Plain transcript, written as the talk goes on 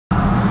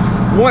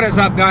What is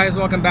up, guys?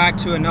 Welcome back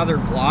to another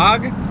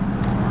vlog.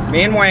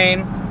 Me and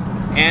Wayne,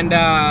 and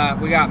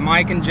we got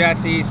Mike and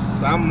Jesse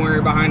somewhere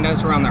behind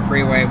us. We're on the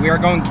freeway. We are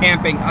going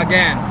camping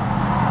again.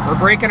 We're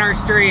breaking our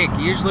streak.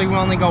 Usually we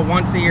only go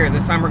once a year.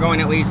 This time we're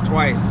going at least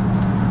twice.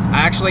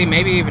 Actually,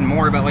 maybe even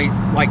more, but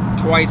like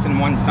twice in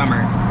one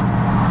summer.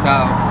 So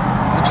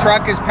the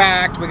truck is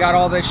packed. We got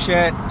all this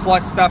shit,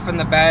 plus stuff in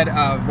the bed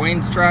of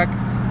Wayne's truck.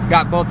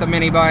 Got both the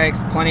mini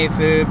bikes, plenty of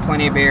food,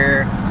 plenty of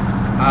beer.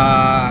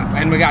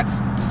 And we got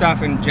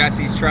stuff in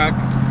Jesse's truck.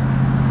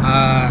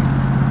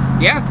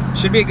 Yeah,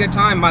 should be a good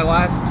time. My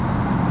last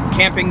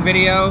camping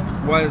video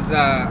was,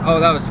 oh,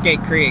 that was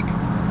Skate Creek.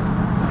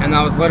 And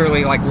that was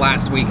literally like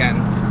last weekend.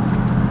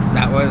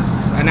 That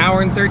was an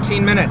hour and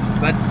 13 minutes.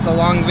 That's a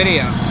long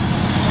video.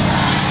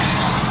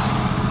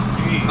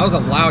 That was a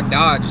loud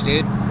Dodge,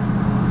 dude.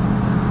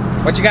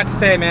 What you got to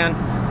say, man?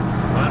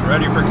 I'm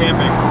ready for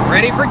camping.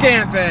 Ready for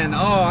camping.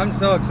 Oh, I'm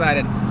so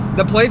excited.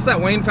 The place that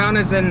Wayne found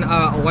is in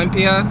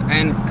Olympia,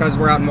 and because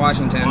we're out in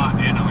Washington. Not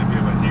in Olympia,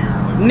 but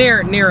near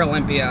Olympia. Near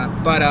Olympia,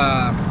 but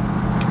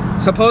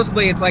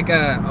supposedly it's like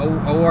a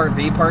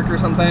ORV park or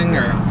something,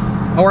 or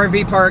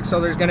ORV park. So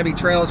there's going to be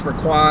trails for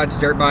quads,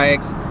 dirt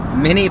bikes,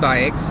 mini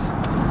bikes.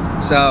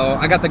 So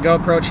I got the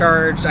GoPro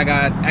charged. I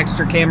got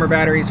extra camera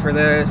batteries for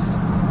this.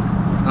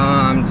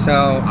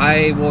 So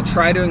I will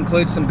try to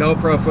include some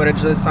GoPro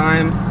footage this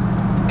time.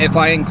 If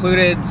I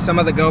included some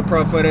of the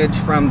GoPro footage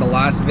from the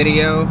last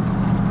video,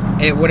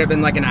 it would have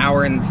been like an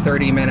hour and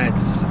 30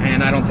 minutes,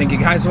 and I don't think you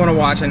guys want to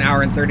watch an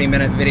hour and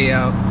 30-minute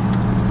video.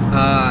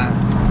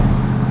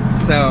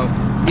 So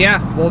yeah,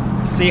 we'll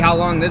see how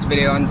long this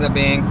video ends up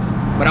being,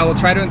 but I will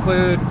try to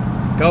include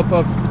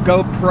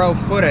GoPro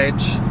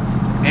footage.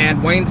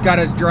 And Wayne's got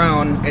his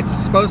drone. It's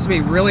supposed to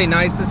be really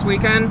nice this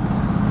weekend,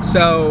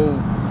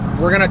 so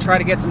we're gonna try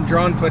to get some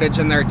drone footage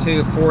in there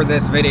too for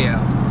this video.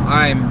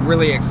 I'm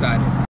really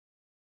excited.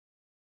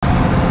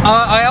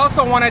 I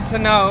also wanted to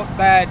note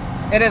that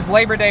it is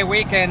Labor Day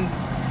weekend,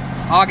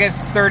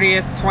 August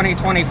 30th,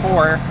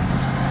 2024.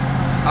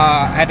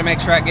 I had to make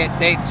sure I get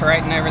dates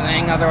right and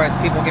everything, otherwise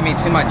people give me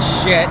too much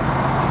shit.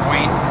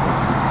 Wayne.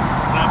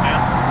 What's up, man?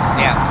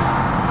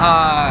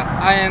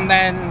 Yeah. And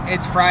then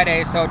it's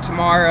Friday, so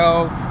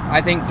tomorrow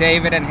I think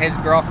David and his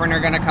girlfriend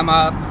are gonna come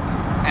up.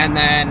 And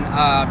then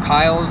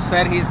Kyle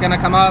said he's gonna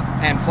come up,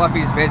 and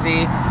Fluffy's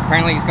busy.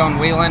 Apparently he's going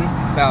wheeling,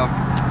 so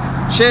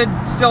should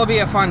still be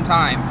a fun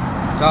time.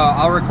 So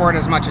I'll record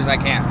as much as I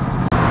can.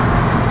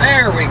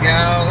 There we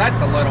go,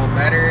 that's a little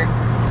better.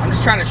 I'm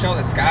just trying to show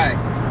the sky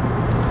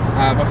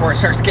before it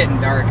starts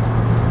getting dark.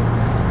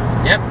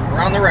 Yep,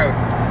 we're on the road.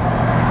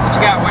 What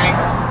you got, Wayne?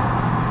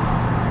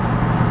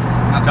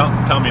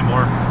 Tell me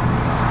more.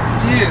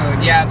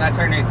 Dude, yeah, that's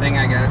our new thing,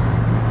 I guess.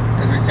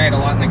 Because we say it a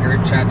lot in the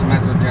group chat to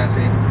mess with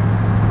Jesse.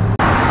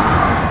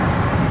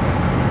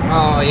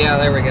 Oh, yeah,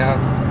 there we go.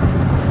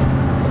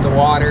 With the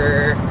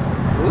water.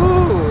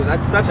 Ooh,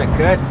 that's such a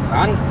good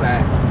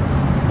sunset.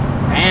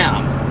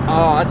 Damn.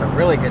 Oh, that's a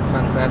really good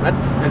sunset. That's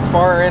as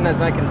far in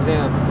as I can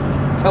zoom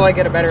until I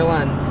get a better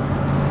lens.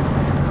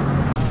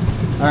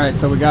 Alright,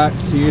 so we got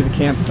to the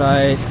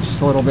campsite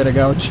just a little bit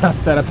ago.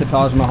 Just set up the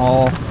Taj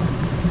Mahal.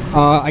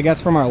 I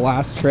guess from our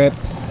last trip,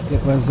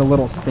 it was a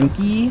little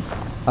stinky.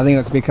 I think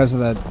it's because of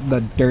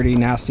the dirty,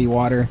 nasty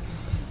water.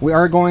 We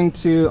are going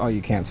to, oh,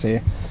 you can't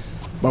see,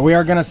 but we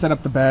are going to set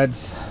up the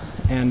beds,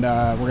 and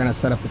we're going to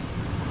set up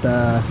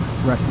the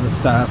rest of the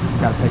stuff.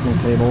 We've got a picnic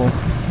table.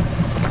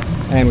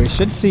 And we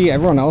should see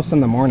everyone else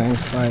in the morning,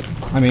 but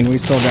I mean, we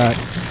still got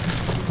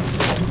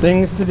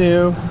things to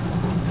do.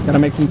 Gotta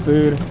make some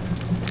food.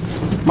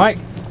 Mike,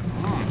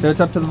 so it's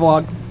up to the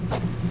vlog.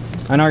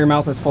 I know your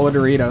mouth is full of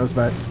Doritos,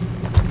 but I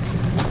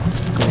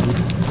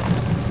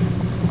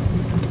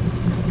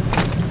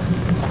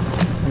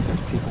think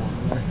there's people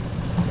over there.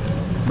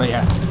 But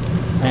yeah,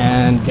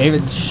 and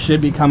David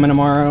should be coming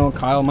tomorrow.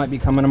 Kyle might be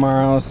coming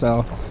tomorrow,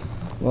 so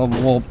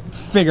we'll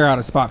figure out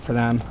a spot for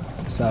them.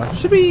 So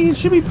should be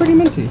pretty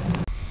minty.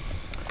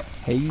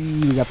 Hey,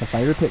 we got the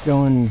fire pit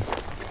going.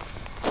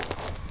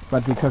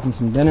 About to be cooking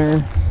some dinner.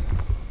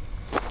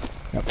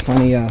 Got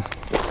plenty of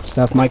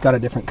stuff. Mike got a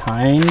different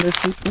kind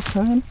this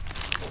time.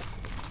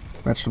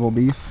 Vegetable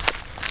beef.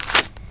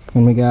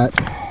 And we got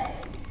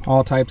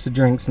all types of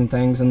drinks and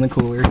things in the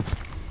cooler.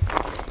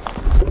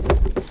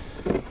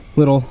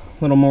 Little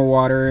more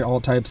water, all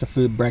types of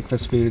food,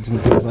 breakfast foods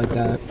and things like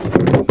that.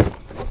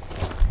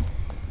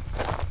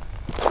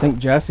 I think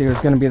Jesse was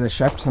going to be the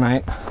chef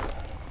tonight.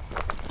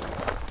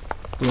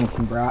 Doing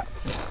some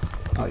brats.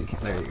 Oh, you can.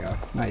 There you go.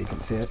 Now you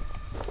can see it.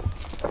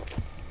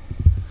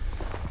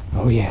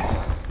 Oh yeah.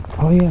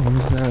 Oh yeah.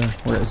 Here's the.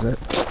 Where is it?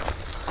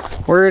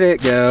 Where'd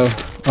it go?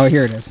 Oh,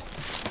 here it is.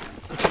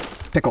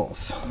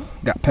 Pickles.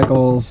 Got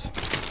pickles.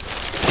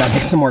 Got to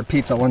make some more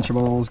pizza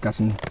Lunchables. Got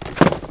some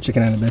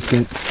chicken and a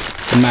biscuit.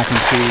 Some mac and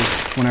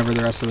cheese. Whenever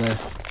the rest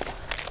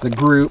of the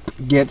group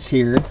gets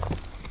here.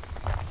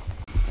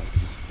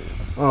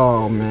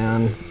 Oh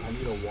man.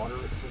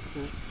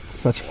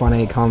 Such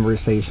funny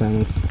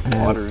conversations.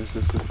 And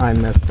I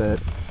missed it.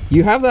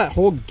 You have that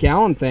whole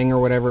gallon thing or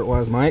whatever it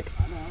was, Mike.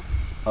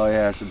 Oh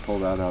yeah, I should pull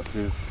that out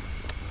too.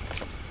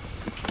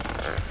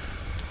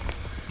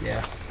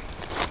 Yeah.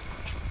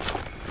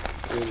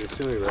 Dude, there's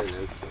somebody right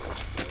next to us.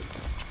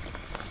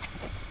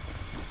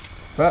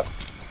 What's up?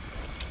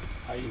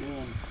 How you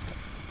doing?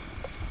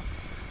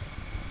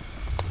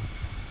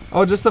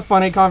 Oh, just a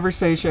funny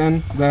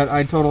conversation that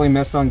I totally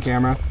missed on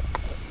camera.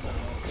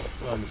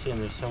 Well, I'm seeing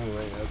there's someone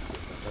right next to us.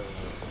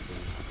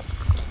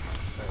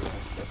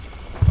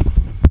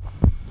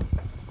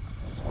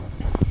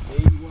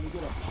 Hey, you want to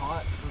get a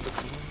pot for the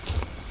beans?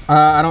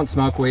 I don't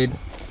smoke weed.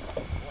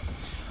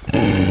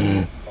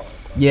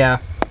 Yeah.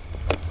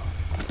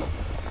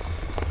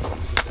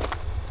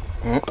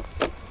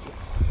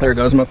 There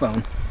goes my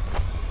phone.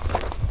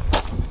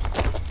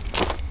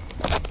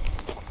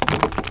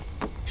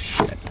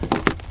 Shit.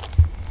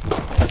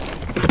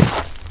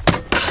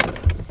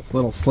 It's a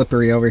little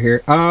slippery over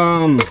here.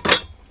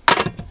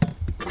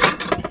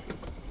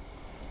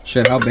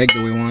 Shit, how big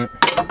do we want?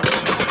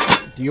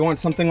 Do you want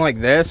something like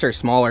this or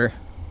smaller?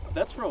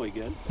 That's probably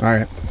good.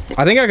 Alright.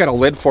 I think I got a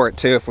lid for it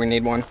too if we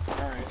need one.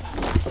 Alright.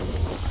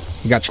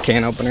 You got your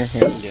can opener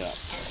here? Yeah.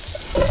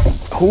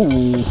 Ooh.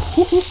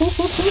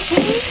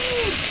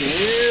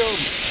 Damn.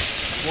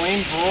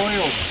 Flame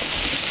broiled.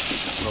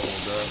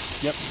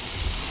 Yep.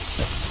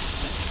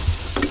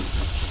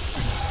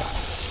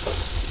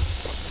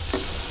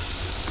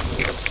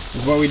 This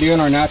is what we do in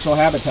our natural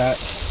habitat.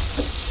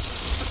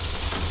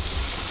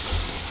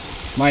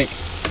 Mike,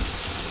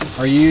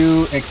 are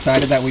you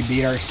excited that we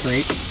beat our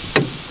streak?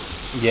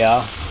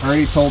 Yeah. I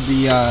already told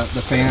the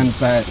fans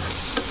that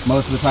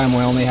most of the time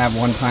we only have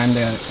one time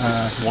to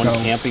One go.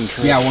 camping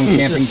trip. Yeah, one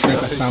camping trip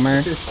a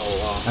summer. Oh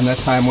wow. And this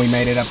time we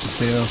made it up to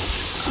 2.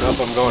 Nope,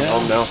 I'm going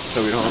home now,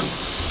 so we don't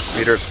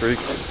beat our streak.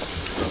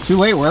 Too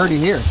late, we're already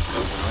here.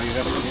 Well, you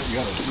gotta keep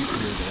here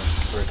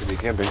for it to be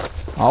camping.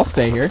 I'll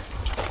stay here.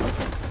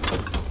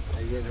 How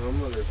you getting home,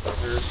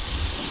 motherfucker?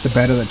 The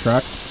bed of the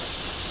truck.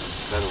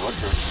 Then what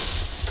truck?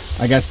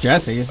 I guess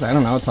Jesse's. I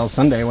don't know, till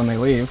Sunday when they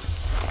leave.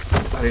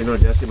 I didn't know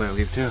Jesse might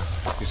leave too.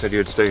 You said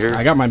you'd stay here?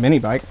 I got my mini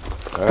bike.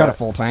 It's got a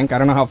full tank. I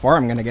don't know how far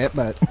I'm gonna get,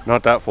 but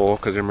Not that full,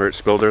 because remember it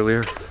spilled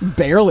earlier?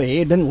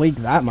 barely. It didn't leak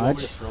that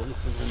much. Actually,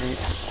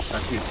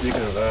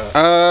 speaking of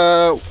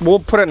that. We'll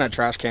put it in a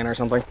trash can or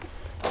something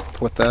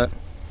with that.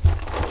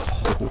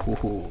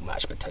 Ooh,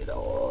 mashed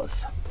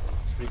potatoes.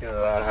 Speaking of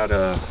that, I had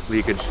a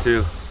leakage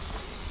too.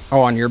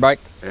 Oh, on your bike?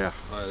 Yeah.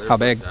 How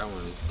big? That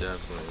one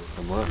definitely.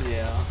 Come on.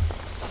 Yeah.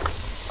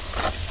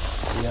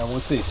 Yeah,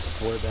 once they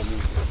split, that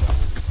means they're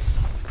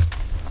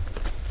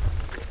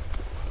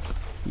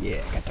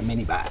Yeah, I got the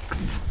mini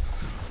bikes.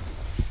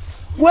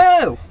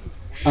 Whoa!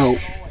 Oh,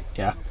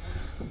 yeah.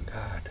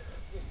 God.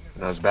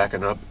 And I was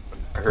backing up.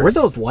 I heard Where'd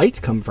those lights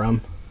come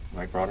from?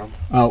 Mike brought them.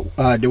 Oh,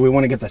 do we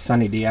want to get the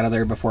Sunny D out of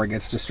there before it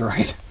gets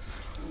destroyed?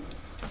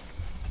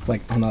 It's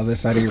like on the other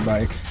side of your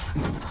bike.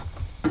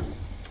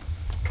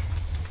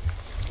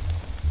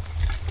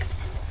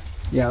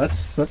 Yeah,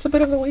 that's a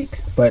bit of a leak,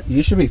 but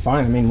you should be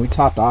fine. I mean, we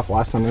topped off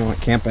last time we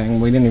went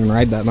camping. We didn't even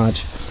ride that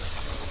much.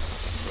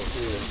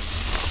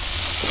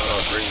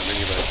 I'll bring the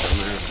mini bike down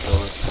there and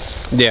fill it.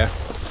 Yeah.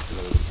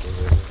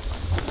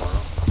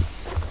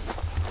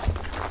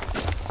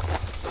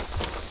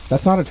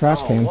 That's not a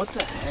trash can. What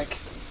the heck?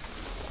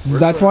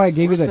 That's why I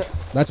gave you the.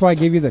 That's why I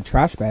gave you the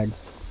trash bag.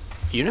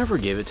 You never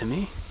gave it to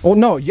me. Oh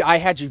no, I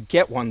had you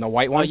get one, the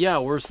white Oh one. yeah,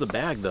 where's the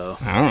bag though?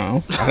 I don't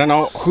know. I don't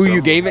know who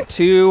you gave it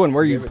to and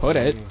where you put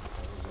it.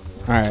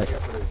 All right.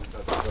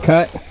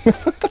 Cut.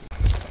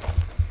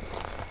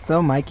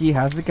 So Mikey,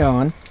 how's it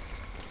going?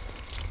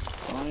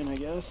 Fine, I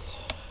guess.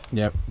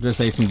 Yep, just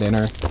ate some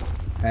dinner.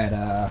 Had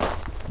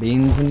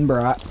beans and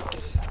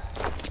brats.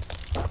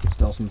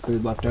 Still some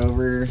food left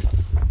over.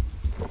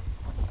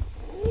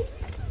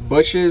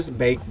 Bush's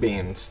baked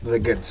beans, the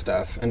good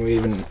stuff, and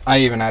I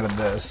even added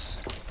this.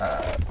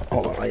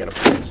 Hold on, I gotta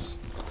put this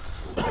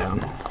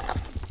down.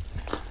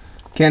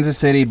 Kansas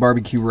City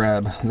barbecue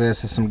rub.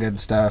 This is some good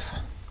stuff.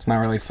 It's not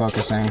really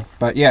focusing,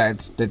 but yeah,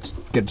 it's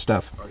good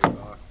stuff.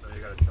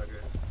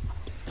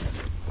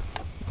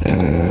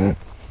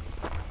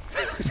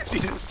 He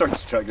just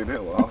starts chugging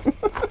it. Wow.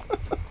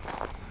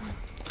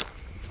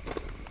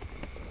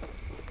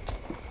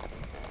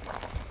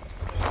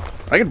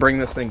 I could bring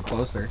this thing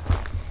closer.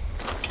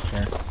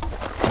 Here,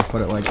 I'll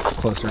put it like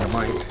closer to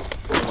Mike.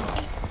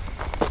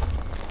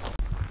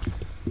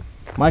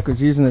 Mike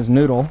was using his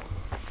noodle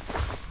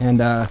and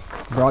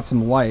brought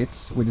some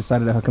lights. We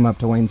decided to hook him up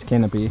to Wayne's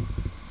canopy.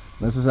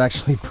 This is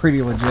actually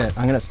pretty legit.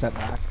 I'm gonna step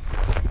back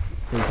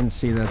so you can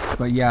see this.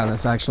 But yeah,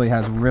 this actually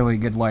has really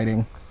good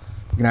lighting.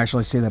 You can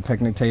actually see the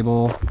picnic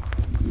table.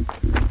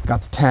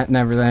 Got the tent and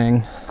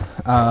everything.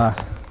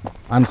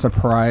 I'm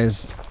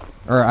surprised,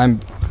 or I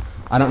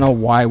don't know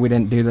why we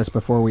didn't do this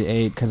before we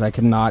ate, because I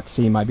could not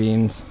see my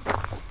beans.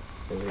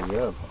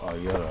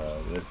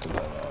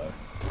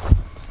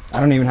 I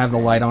don't even have the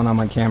light on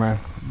my camera.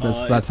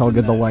 That's how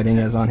good the lighting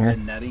is on here. The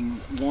netting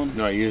one?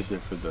 No, I used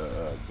it for the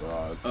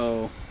rods.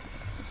 Oh.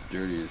 It's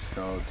dirty as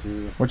hell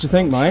too. What you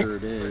think, Mike? Sure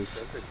it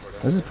is.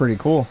 This is pretty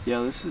cool.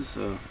 Yeah, this is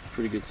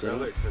pretty good stuff.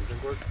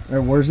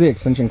 Where's the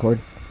extension cord?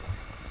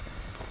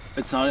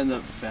 It's not in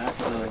the back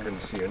of I the...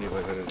 couldn't see anyway.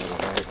 I didn't know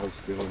how I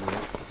was doing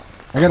that.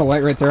 I got a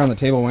light right there on the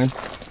table, Wayne.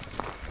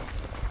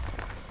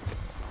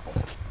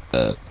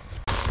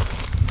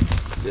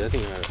 Yeah, I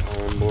think I had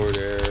onboard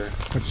air.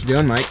 What you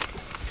doing, Mike?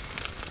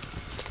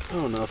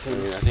 Oh, I nothing.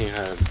 mean, I think I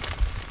had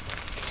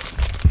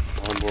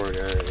onboard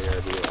air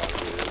ARB off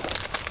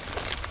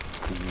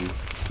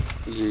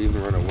here. You could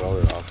even run a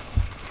welder off.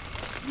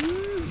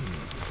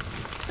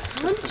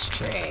 Lunch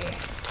tray.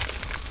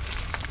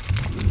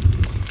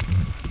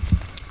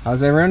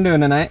 How's everyone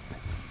doing tonight?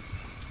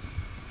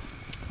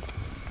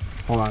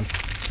 Hold on.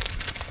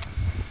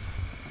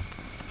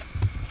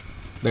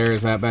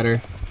 There's that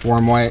better.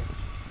 Warm white.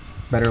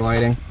 Better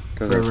lighting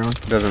for everyone.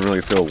 Doesn't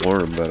really feel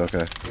warm, but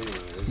okay.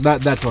 Anyways,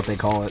 That's what they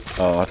call it.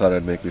 Oh, I thought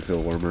it'd make me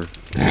feel warmer.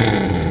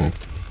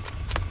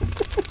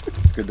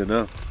 Good to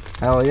know.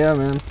 Hell yeah,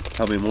 man.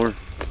 Tell me more.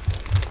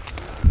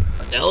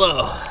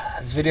 Modelo.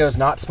 This video is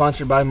not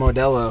sponsored by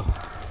Modelo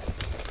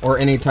or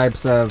any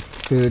types of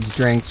foods,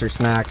 drinks, or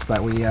snacks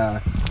that we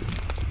have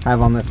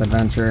on this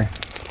adventure.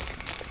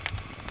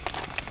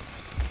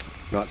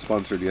 Not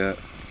sponsored yet.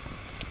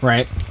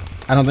 Right.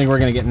 I don't think we're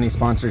going to get any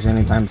sponsors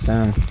anytime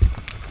soon.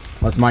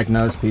 Unless Mike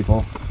knows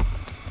people.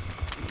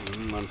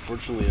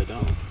 Unfortunately, I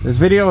don't. This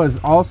video is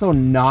also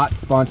not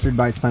sponsored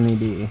by Sunny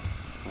D.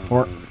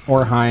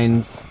 Or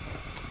Heinz.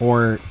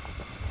 Or...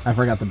 I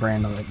forgot the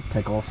brand of the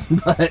pickles.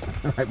 But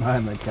right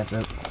behind the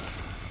ketchup.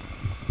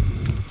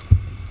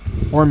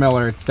 Or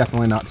Miller. It's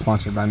definitely not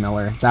sponsored by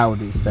Miller. That would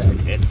be sick.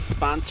 It's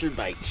sponsored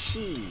by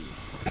cheese.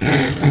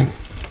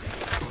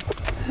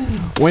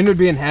 Wayne would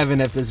be in heaven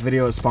if this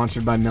video was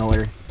sponsored by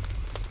Miller.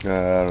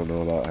 I don't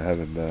know about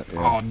having that. Yeah.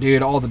 Oh,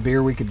 dude, all the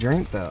beer we could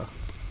drink, though.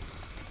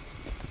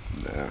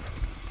 Nah.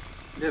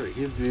 yeah, but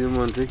he's the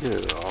one drinking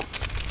it all.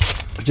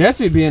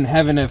 Jesse would be in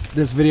heaven if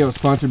this video was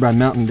sponsored by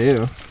Mountain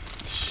Dew.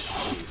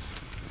 Jeez.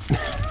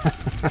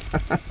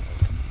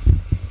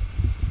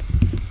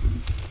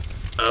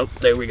 Oh,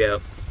 there we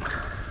go.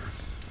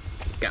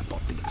 Got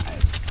both the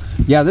guys.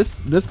 Yeah,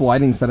 this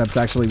lighting setup's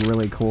actually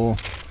really cool.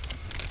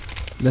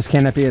 This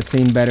canopy has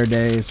seen better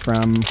days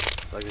from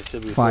Like I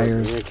said before,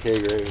 fires. bring a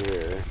keg right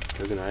here.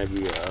 Hook an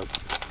IV up.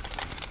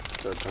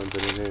 Start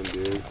pumping it in,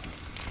 dude.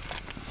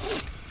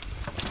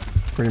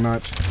 Pretty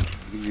much.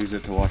 You can use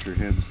it to wash your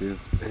hands too.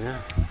 Yeah,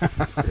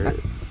 that's great.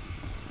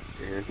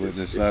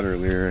 Witnessed that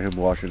earlier, him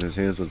washing his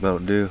hands with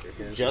Mountain Dew.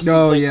 Jesse's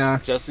Oh, yeah.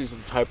 Jesse's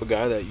the type of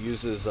guy that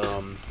uses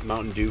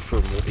Mountain Dew for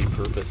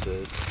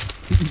multi-purposes.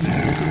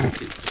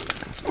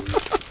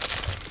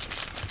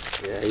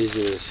 Yeah, I use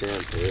it as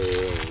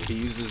shampoo. He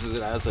uses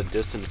it as a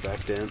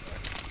disinfectant.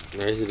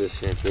 And I use it as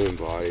shampoo and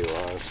body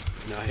wash.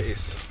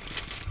 Nice.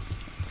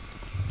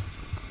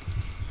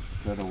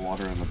 Instead of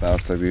water in the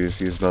bathtub, you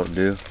just use Mountain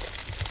Dew.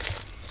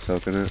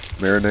 Soaking it.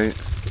 Marinate.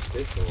 It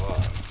takes a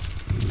lot.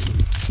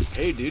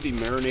 Hey, dude, he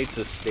marinates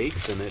his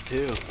steaks in it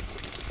too.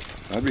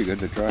 That'd be good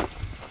to try.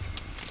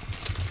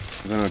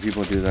 I don't know if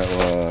people do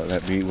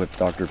that meat with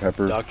Dr.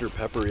 Pepper. Dr.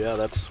 Pepper, yeah,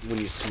 that's when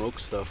you smoke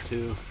stuff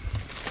too.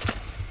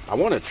 I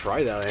want to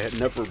try that. I had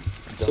never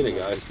done Seen a that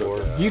guy before.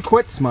 smoke You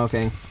quit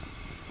smoking.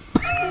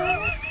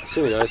 I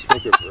seen a guy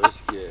smoke a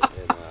brisket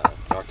and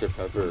Dr.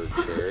 Pepper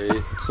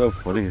cherry. So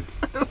funny.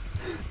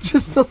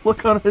 Just the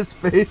look on his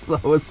face,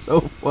 that was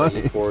so And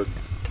funny. he poured.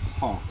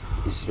 Huh.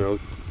 He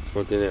smoked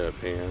it in a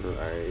pan.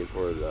 He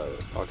poured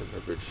Dr.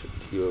 Pepper,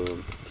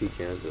 two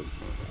cans of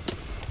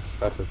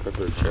Dr.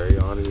 Pepper cherry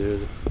on it,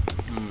 dude.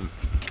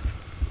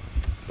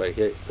 Like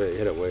hit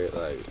it way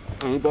like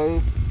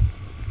Anybody?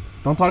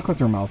 Don't talk with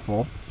your mouth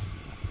full.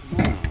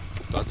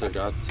 Dr.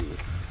 Gotzi.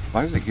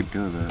 Why does they keep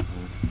doing that?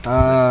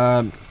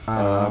 I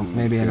don't know.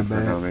 Maybe in a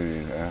bit. No,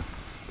 maybe, yeah.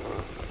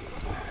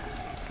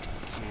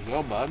 There you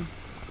go, bud.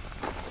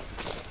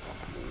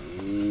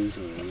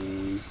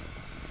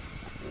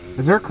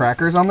 Is there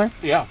crackers on there?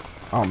 Yeah.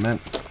 Oh, man.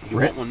 You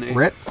want one, Nate?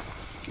 Ritz?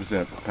 Is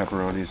that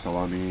pepperoni,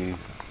 salami,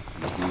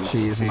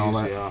 Cheese and all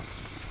that. Yeah.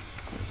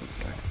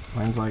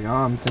 Mine's like, oh,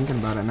 I'm thinking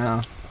about it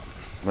now.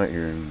 Might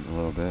hear in a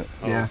little bit.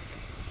 Oh. Yeah.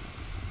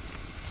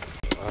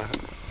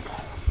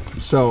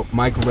 So,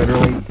 Mike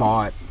literally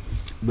bought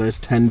this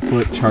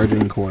 10-foot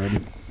charging cord.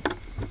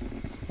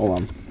 Hold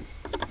on.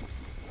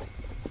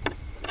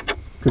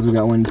 Because we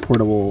got Wayne's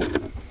portable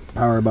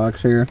power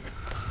box here.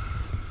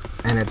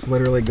 And it's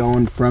literally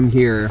going from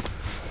here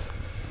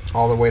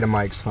all the way to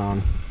Mike's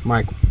phone.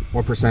 Mike,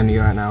 what percent are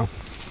you at now?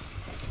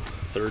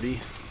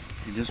 30.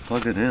 You just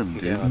plug it in,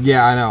 dude. Yeah.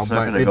 Yeah, I know, It's not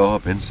but gonna go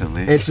up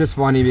instantly. it's just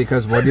funny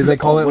because what do they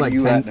call it? What Like are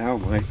you 10? at now,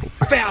 Mike?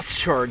 Fast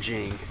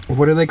charging.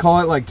 What do they call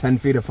it? Like 10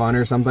 feet of fun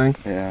or something?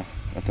 Yeah,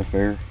 at the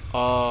fair.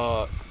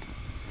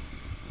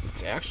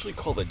 It's actually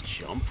called a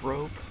jump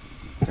rope.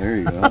 There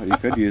you go. You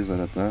could use it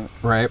at that.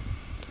 Right.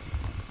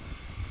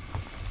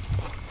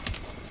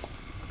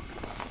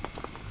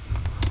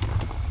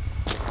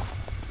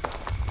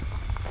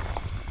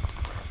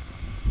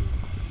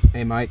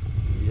 Hey, Mike.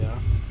 Yeah.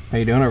 How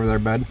you doing over there,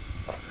 bud?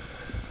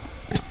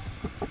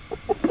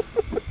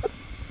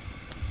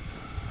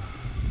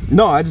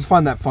 No, I just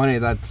find that funny.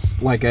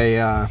 That's like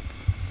a,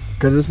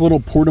 because this little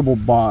portable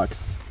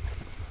box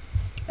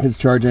is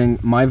charging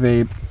my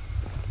vape,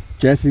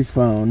 Jesse's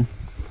phone,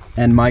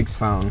 and Mike's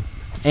phone,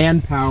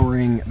 and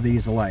powering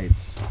these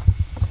lights.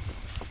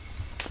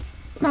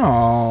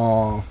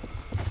 No.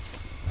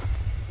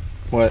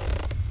 What?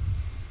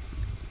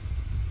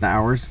 The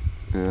hours?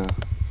 Yeah.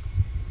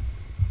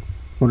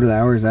 What are the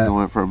hours at? It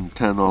went from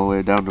 10 all the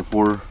way down to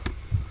 4.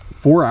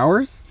 4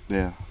 hours?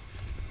 Yeah.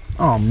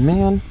 Oh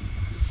man,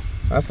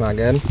 that's not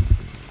good.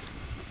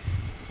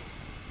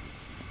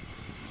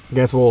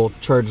 Guess we'll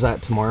charge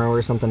that tomorrow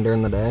or something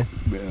during the day,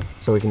 Yeah.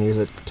 so we can use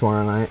it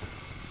tomorrow night.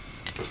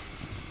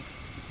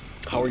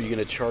 How are you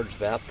gonna charge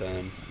that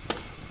then?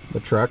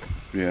 The truck.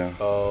 Yeah.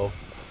 Oh,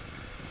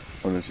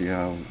 I want to see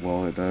how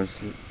well it does.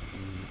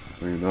 I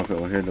don't even know if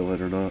it'll handle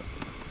it or not.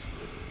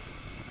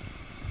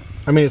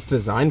 I mean, it's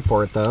designed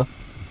for it though.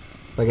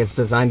 Like it's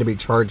designed to be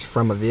charged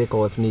from a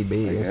vehicle if need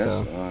be. I guess.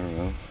 So I don't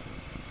know.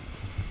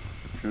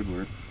 Should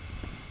work.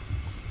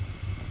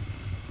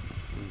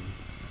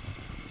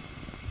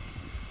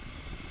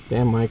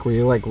 damn, Mike, were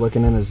you like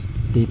looking in his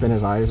deep in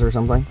his eyes or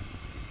something?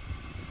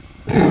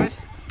 what?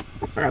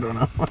 I don't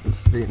know. I'm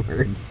just being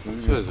weird.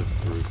 This guy's a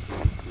brute.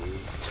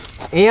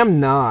 Am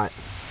not.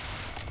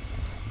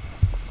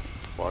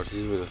 Watch,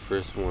 these were the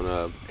first one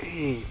up.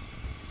 Hey,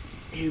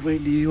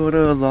 Wayne, do you want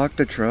to unlock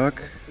the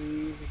truck?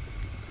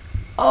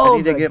 Oh, I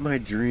need to get my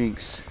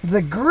drinks.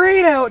 the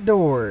great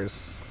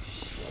outdoors.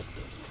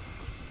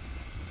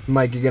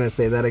 Mike, you gonna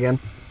say that again?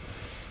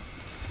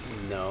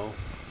 No.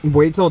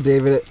 Wait till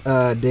David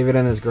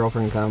and his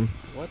girlfriend come.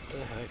 What the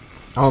heck?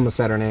 I almost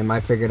said her name. I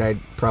figured I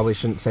probably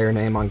shouldn't say her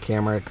name on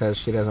camera because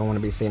she doesn't want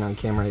to be seen on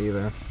camera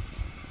either.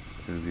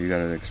 You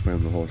gotta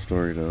explain the whole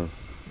story now.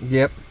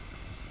 Yep.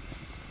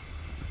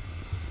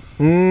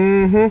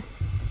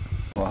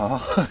 Mm-hmm.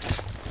 Wow.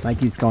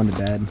 Mikey's going to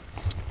bed.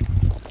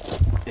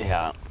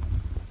 Yeah.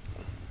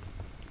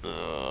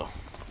 Oh,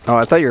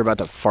 I thought you were about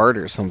to fart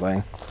or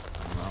something.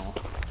 No.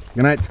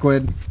 Good night,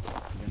 Squid.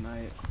 Good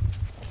night.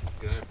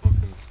 Good night,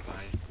 pumpkin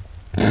spice.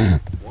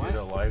 What? Need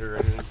a lighter or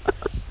anything?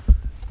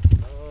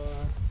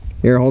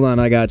 Here, hold on.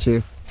 I got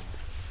you.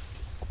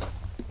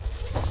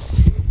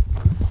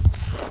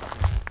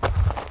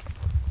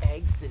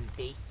 Eggs and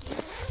bacon.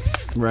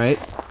 Right?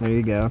 There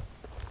you go.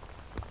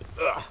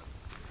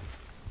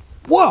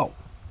 Whoa!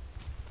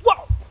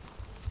 Whoa!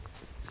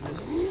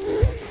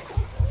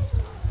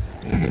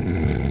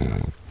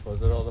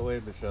 Was it all the way,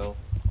 Michelle?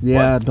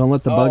 Yeah, don't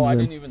let the bugs I in.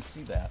 didn't even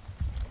see that.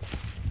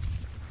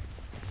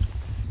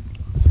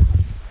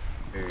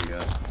 There you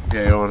go.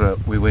 Yeah, you don't wanna,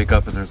 we wake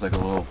up and there's like a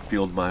little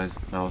field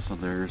mouse on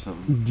there or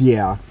something.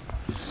 Yeah.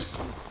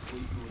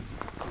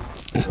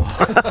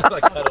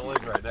 Like cuddling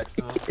right next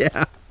to him.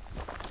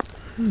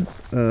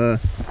 Yeah.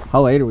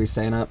 How late are we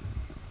staying up?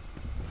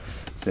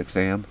 6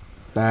 a.m.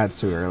 That's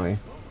too early.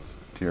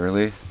 Too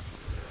early. Too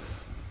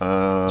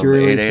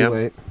early, 8 too a.m.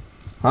 late.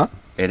 Huh?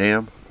 8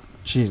 a.m.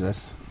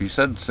 Jesus. You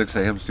said 6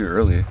 a.m.'s too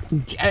early.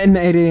 And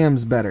 8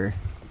 a.m.'s better.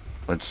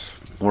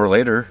 It's more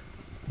later.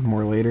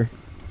 More later.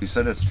 You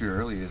said it's too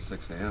early. It's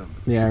 6 a.m.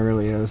 Yeah, it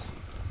really is.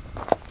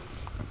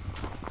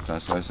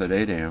 That's why I said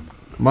 8 a.m.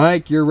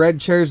 Mike, your red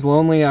chair's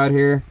lonely out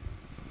here.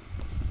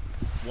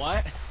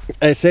 What?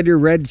 I said your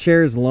red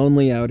chair's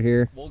lonely out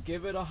here. We'll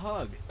give it a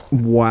hug.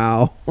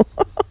 Wow.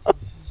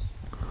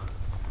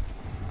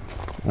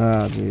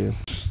 Oh,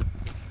 jeez.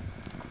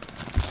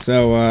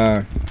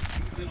 So,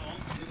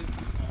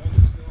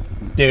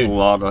 dude,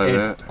 Log on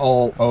it's that.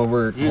 all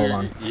over. Hold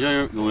on.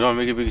 You don't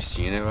make a big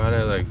scene about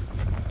it? Like,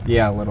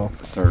 Yeah, a little.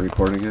 Start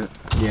recording it.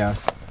 Yeah.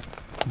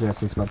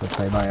 Jesse's about to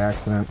say by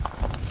accident.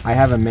 I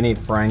have a mini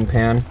frying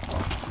pan,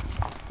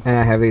 and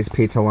I have these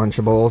pizza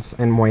Lunchables,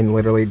 and Wayne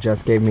literally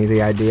just gave me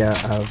the idea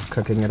of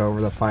cooking it over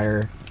the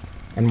fire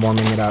and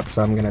warming it up,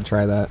 so I'm going to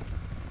try that.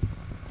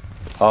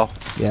 Oh.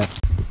 Yeah.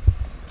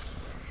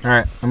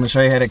 Alright, I'm going to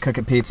show you how to cook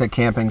a pizza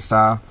camping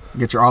style.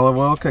 Get your olive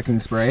oil cooking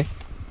spray.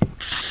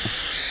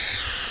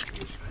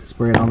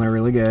 Spray it on there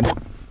really good.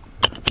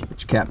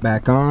 Put your cap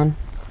back on.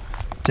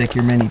 Take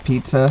your mini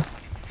pizza.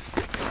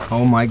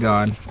 Oh my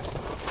god.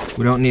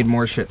 We don't need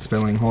more shit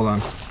spilling. Hold on.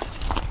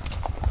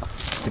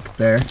 Stick it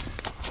there.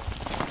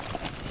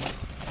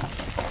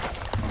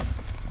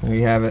 There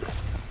you have it.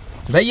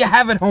 There you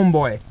have it,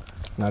 homeboy.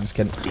 No, just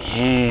kidding.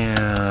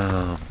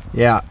 Damn.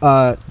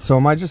 Yeah, so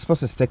am I just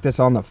supposed to stick this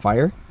on the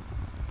fire?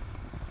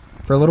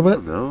 For a little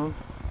bit? No.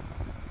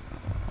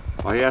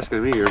 Why are you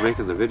asking me? You're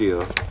making the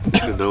video. You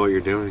should know what you're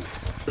doing.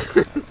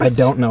 I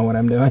don't know what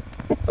I'm doing.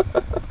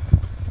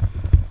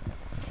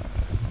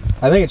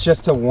 I think it's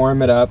just to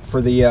warm it up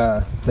for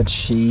the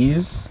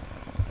cheese.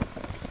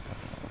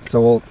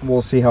 So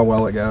we'll see how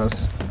well it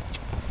goes.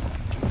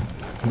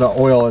 The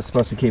oil is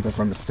supposed to keep it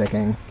from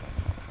sticking.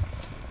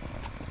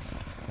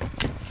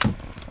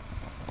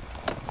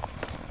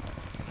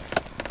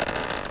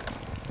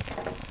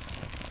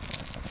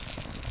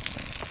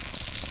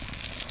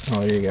 Oh,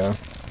 there you go.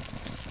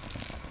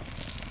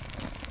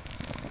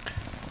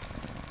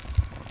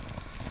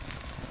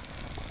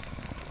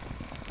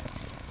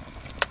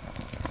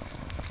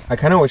 I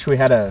kind of wish we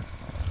had a...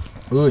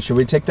 Ooh, should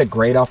we take the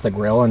grate off the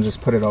grill and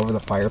just put it over the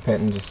fire pit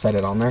and just set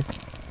it on there?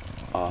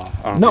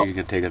 I don't No. think you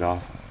can take it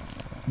off.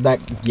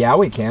 Yeah,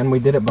 we can. We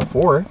did it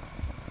before.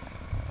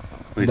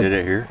 We did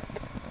it here?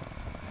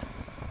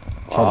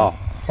 Hold on. Wow.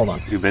 Hold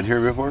on. You've been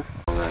here before?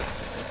 All that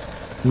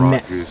Ne-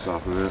 rock juice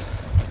off of it.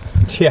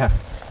 Yeah.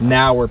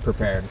 Now we're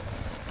prepared.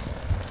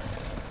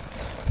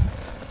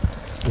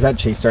 Is that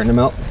cheese starting to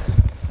melt?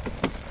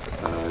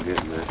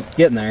 Getting there.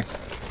 Getting there.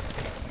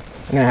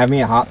 I'm gonna have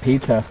me a hot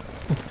pizza.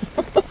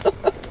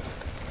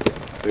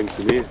 Thanks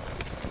to me.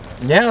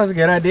 Yeah, that was a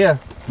good idea.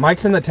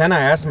 Mike's in the tent. I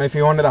asked him if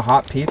he wanted a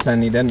hot pizza,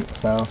 and he didn't.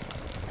 So,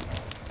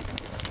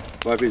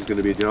 Fluffy's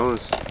gonna be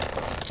jealous.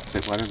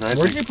 Why didn't I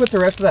where'd take you put the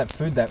rest of that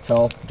food that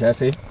fell,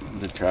 Jesse?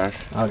 the trash?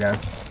 Okay.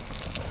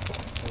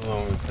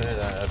 Oh, we put it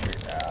up your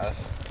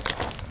ass.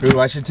 Ooh,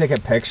 I should take a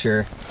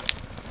picture.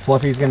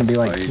 Fluffy's gonna be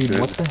like, Oh, you dude, should.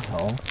 what the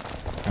hell?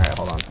 All right,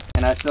 hold on.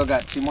 And I still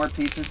got 2 more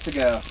pizzas to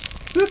go.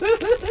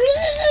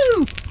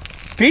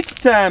 Pizza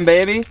time,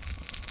 baby.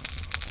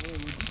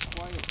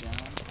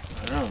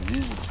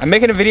 I'm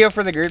making a video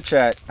for the group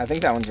chat. I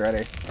think that one's ready.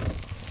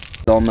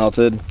 It's all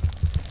melted.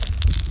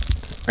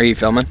 Are you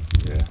filming?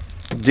 Yeah.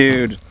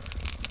 Dude,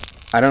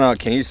 I don't know.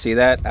 Can you see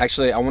that?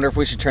 Actually, I wonder if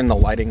we should turn the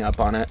lighting up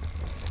on it.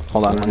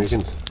 Hold on. You can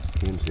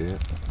see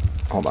it.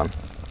 Hold on.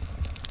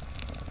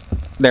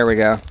 There we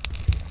go.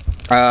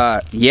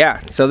 Yeah.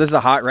 So this is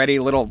a hot, ready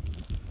little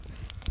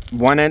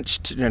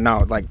 1-inch,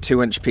 no, like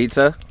 2-inch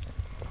pizza.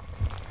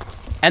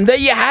 And there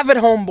you have it,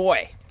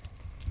 homeboy.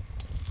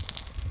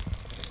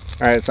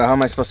 All right. So how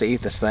am I supposed to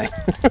eat this thing?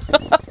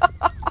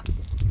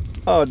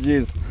 Oh,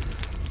 jeez.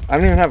 I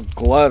don't even have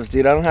gloves,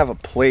 dude. I don't have a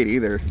plate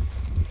either.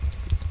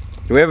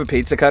 Do we have a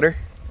pizza cutter?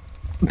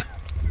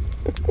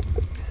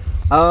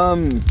 I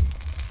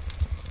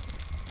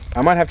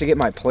might have to get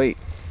my plate.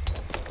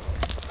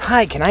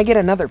 Hi, can I get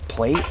another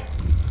plate?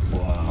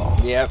 Wow.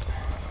 Yep.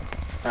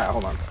 All right,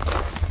 hold on.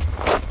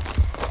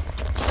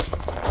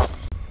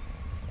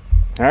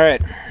 All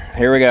right,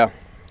 here we go.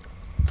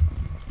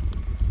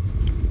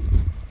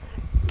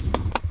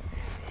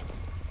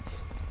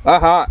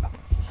 Hot.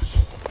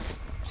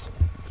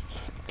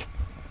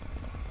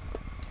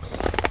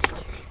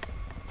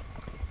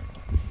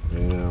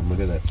 Yeah, look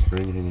at that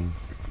string hanging.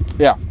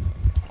 Yeah,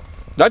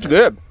 that's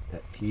good.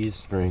 That cheese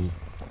string.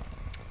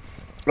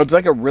 It's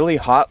like a really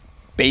hot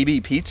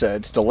baby pizza.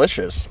 It's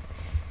delicious.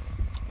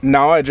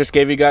 Now I just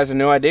gave you guys a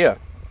new idea.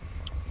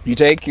 You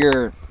take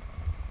your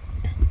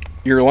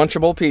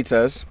Lunchable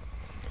pizzas,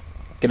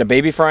 get a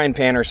baby frying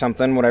pan or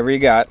something, whatever you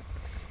got,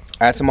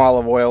 add some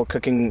olive oil,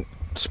 cooking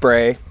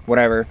spray,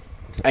 whatever,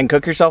 and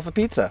cook yourself a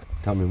pizza.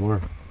 Tell me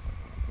more.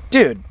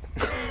 Dude.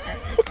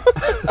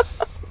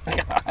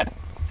 God.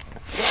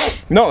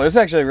 No, this is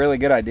actually a really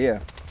good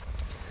idea.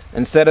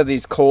 Instead of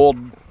these cold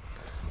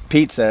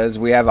pizzas,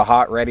 we have a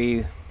hot,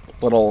 ready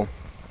little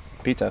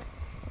pizza.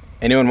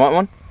 Anyone want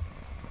one?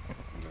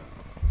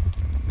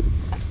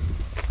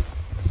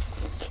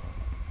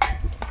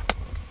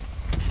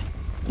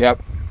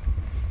 Yep.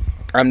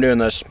 I'm doing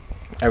this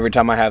every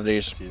time I have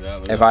these. See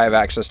that? If I have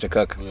access to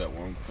cook. Look at that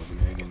warm fucking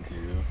egg into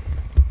you.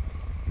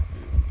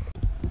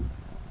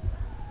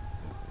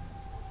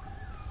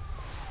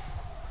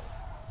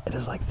 It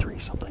is like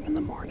 3-something in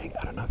the morning.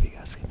 I don't know if you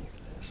guys can hear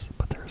this,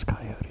 but there's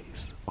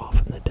coyotes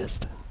off in the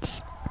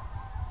distance.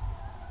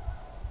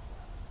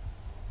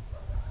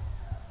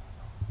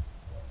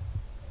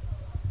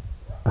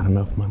 I don't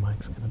know if my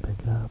mic's gonna pick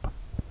it up.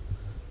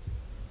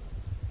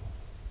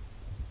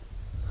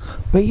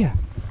 But yeah,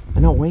 I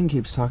know Wayne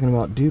keeps talking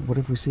about, dude, what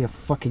if we see a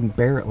fucking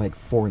bear at like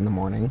 4 in the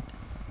morning?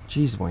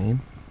 Jeez,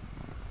 Wayne.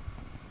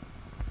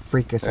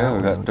 Freak us Yeah, out.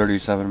 we got man.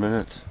 37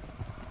 minutes.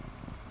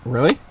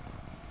 Really?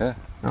 Yeah.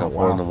 Oh, Till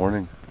 4 in the wow.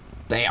 morning.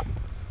 Damn.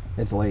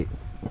 It's late.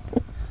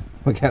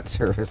 We got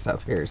service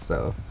up here,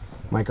 so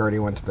Mike already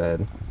went to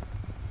bed.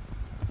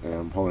 Yeah,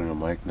 I'm holding a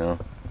mic now.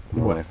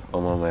 What?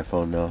 I'm on my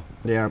phone now.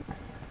 Yeah.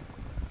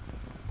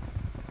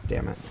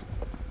 Damn it.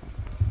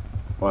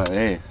 Well,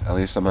 hey, at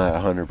least I'm at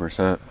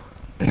 100%.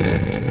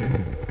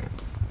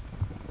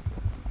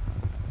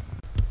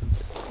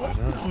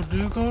 Oh,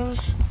 dude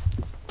goes.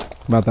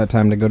 About that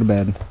time to go to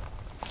bed.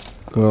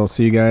 We'll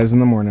see you guys in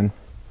the morning.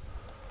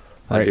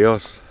 Right.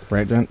 Adios.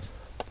 Right, gents?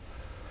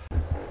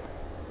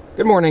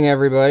 Good morning,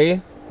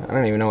 everybody. I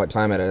don't even know what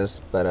time it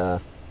is,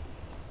 but,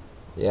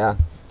 yeah.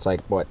 It's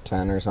like, what,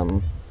 10 or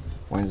something?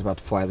 Wayne's about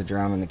to fly the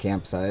drone in the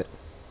campsite.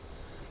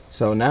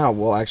 So now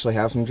we'll actually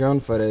have some drone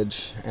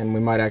footage, and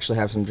we might actually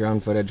have some drone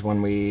footage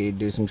when we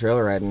do some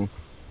trailer riding.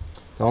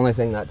 The only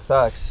thing that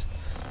sucks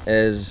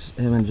is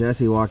him and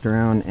Jesse walked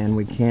around, and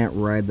we can't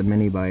ride the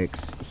mini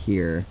bikes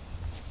here.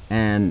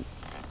 And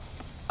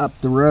up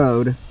the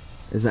road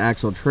is the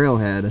actual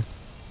trailhead,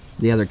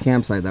 the other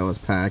campsite that was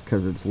packed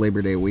because it's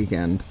Labor Day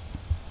weekend.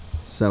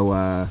 So,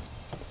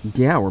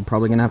 yeah, we're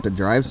probably going to have to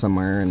drive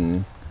somewhere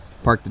and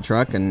park the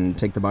truck and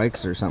take the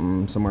bikes or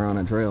something somewhere on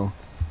a trail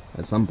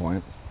at some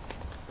point.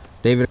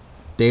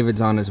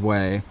 David's on his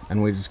way,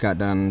 and we just got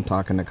done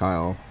talking to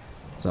Kyle.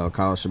 So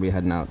Kyle should be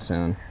heading out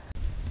soon.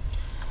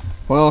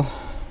 Well,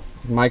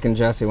 Mike and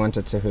Jesse went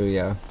to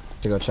Tahuya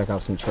to go check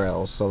out some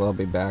trails, so they'll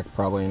be back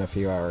probably in a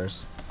few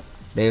hours.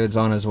 David's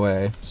on his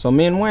way. So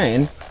me and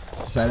Wayne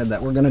decided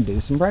that we're gonna do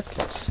some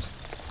breakfast.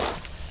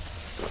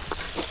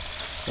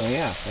 So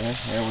yeah,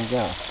 there we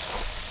go.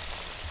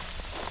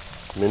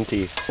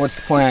 Minty. What's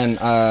the plan?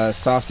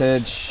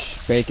 Sausage,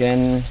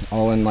 bacon,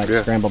 all in like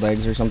scrambled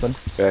eggs or something?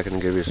 Yeah, I can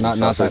give you some Not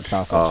sausage. that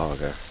sausage. Oh,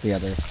 okay. The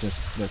other,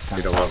 just this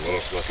kind You of don't want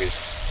sausage. little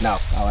smokies? No,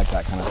 I like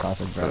that kind of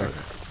sausage better.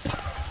 Okay.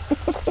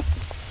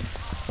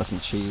 With some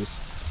cheese.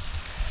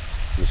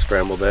 Some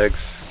scrambled eggs.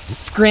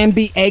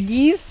 Scramby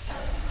eggies?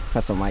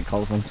 That's what Mike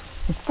calls them.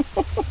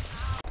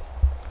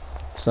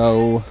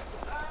 So,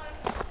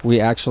 we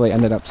actually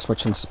ended up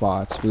switching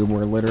spots. We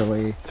were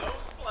literally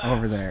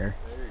over there.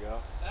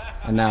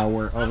 And now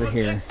we're over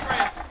here.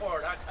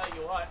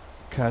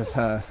 Because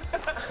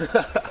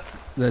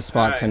this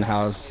spot can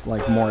house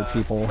like more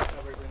people.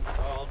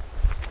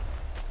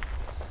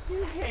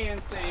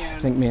 I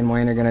think me and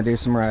Wayne are gonna do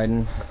some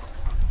riding.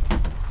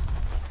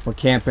 We're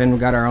camping, we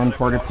got our own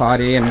porta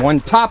potty and one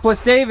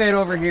topless David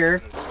over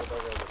here.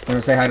 You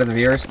wanna say hi to the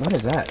viewers? What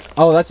is that?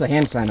 Oh, that's the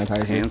hand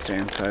sanitizer. Hand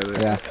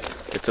sanitizer. Yeah.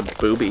 It's a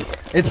booby.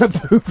 It's a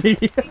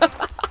poopy.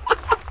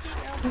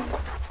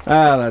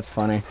 Ah, that's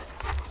funny.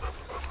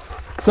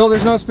 So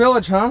there's no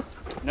spillage, huh?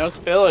 No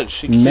spillage.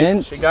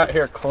 She got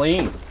here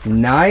clean.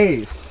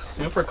 Nice.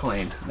 Super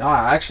clean. No,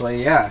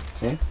 actually, yeah.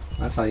 See?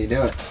 That's how you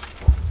do it.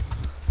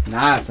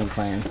 Nice and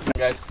clean.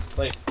 Guys,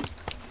 please.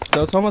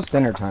 So it's almost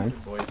dinner time.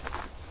 Boys.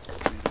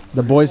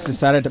 The boys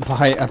decided to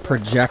buy a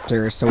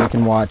projector so we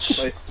can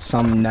watch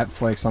some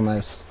Netflix on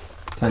this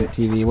tent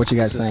TV. What you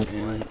guys think?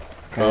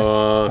 Guys,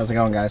 how's it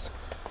going, guys?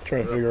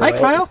 Trying to figure Hi, it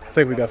out. Kyle. I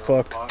think we got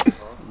fucked.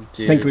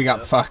 Dude. Think we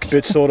got fucked.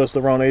 Bitch sold us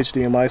the wrong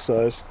HDMI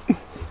size.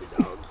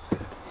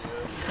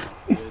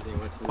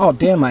 Oh,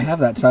 damn, I have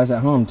that size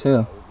at home,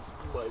 too.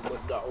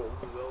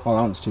 Oh,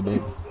 that one's too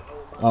big.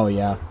 Oh,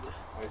 yeah.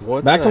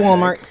 What Back to the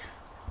Walmart. heck?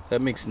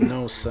 That makes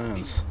no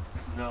sense.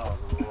 No.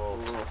 Little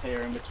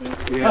hair in between.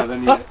 Yeah,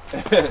 then you...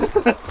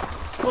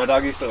 My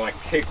dog used to like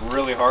kick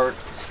really hard.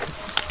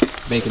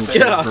 Bacon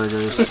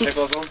cheeseburgers.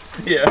 Tickles them.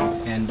 Yeah.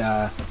 And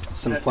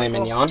some filet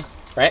mignon.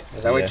 Right?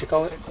 Is that what you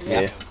call it?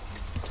 Yeah.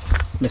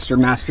 Mr.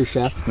 Master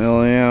Chef.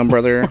 Hell yeah,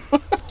 brother. I'm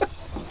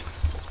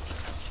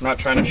not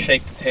trying to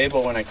shake the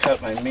table when I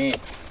cut my meat.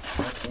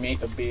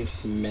 Meat of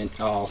beef. Mint.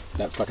 Oh,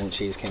 that fucking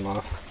cheese came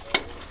off.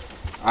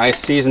 I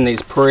season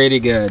these pretty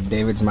good.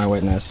 David's my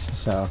witness.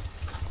 So,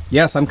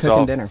 yes, I'm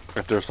cooking dinner.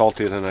 If they're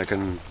salty, then I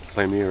can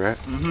blame you, right?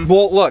 Mm-hmm.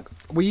 Well, look,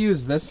 we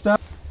use this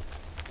stuff.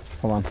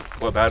 Hold on.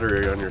 What battery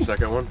are you on your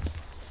second one?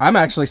 I'm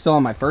actually still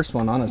on my first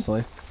one,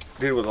 honestly.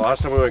 Dude, well, the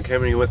last time we went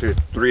camping, you went through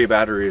 3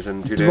 batteries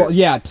in 2 days. Well,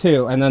 yeah,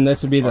 2, and then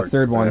this would be the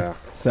third one. Yeah.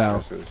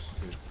 So,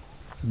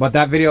 but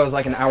that video is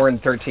like an hour and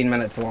 13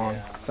 minutes long.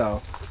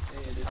 So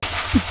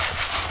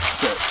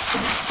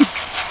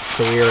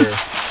we are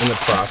in the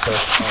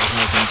process of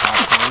making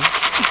popcorn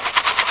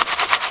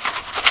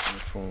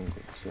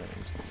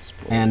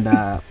and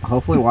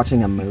hopefully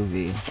watching a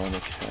movie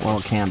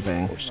while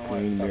camping. That's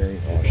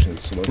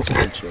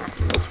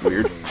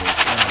weird.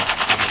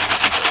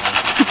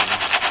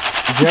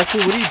 Jesse,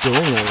 what are you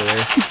doing over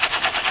there?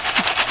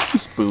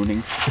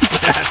 Spooning.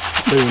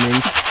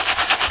 Spooning.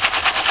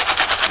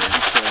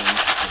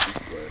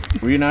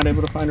 Were you not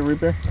able to find a root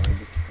beer?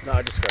 No,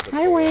 I just grabbed it.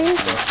 Hi, Wayne.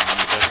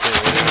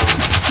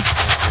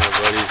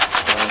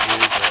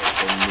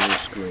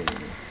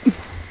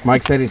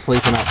 Mike said he's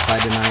sleeping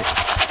outside tonight.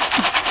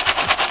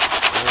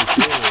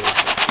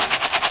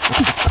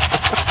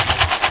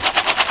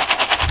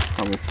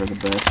 Probably for the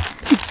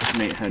best.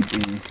 Nate had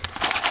beans.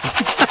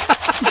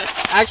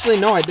 Actually,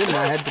 no, I didn't.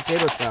 I had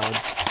potato salad.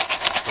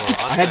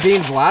 I had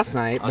beans last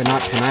night, but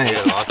not tonight.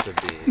 Yeah, lots of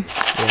beans.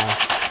 Yeah.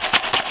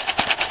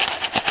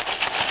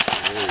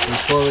 I'm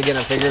slowly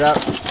getting it figured out.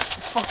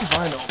 Fuck if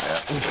I know,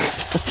 man.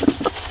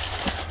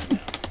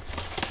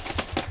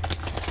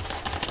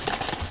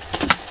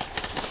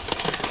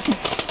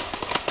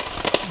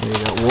 There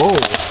you go. Whoa.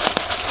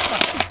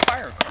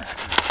 Firecracker.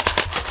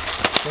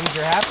 Things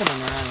are happening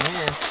around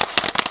here.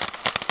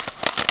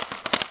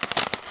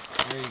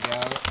 There you go.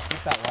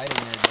 Keep that light in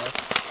there, Jess.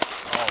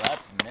 Oh,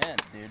 that's mint,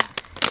 dude.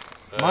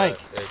 Mike.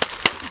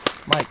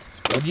 Mike.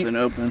 Busting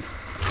open.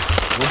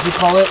 What'd you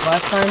call it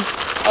last time?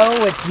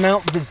 Oh, it's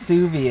Mount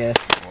Vesuvius.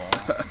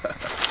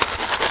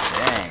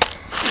 Dang.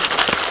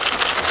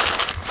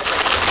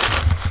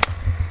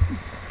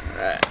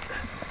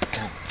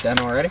 Done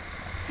already?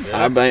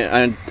 I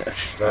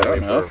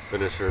don't know.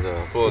 Finisher to...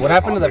 What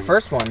happened to the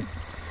first one?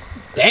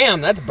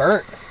 Damn, that's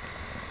burnt.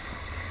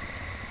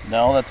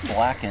 No, that's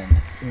blackened.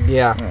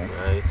 Yeah.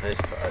 Nice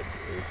spot,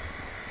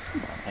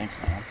 Thanks,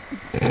 man.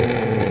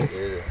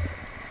 dude.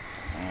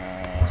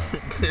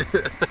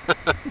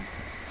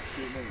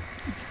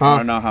 I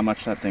don't know how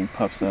much that thing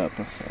puffs up,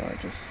 so I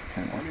just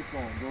kind of...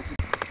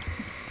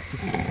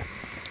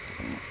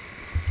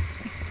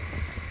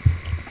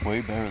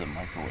 Way better than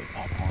microwave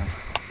popcorn.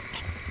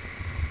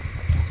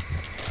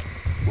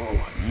 Whoa.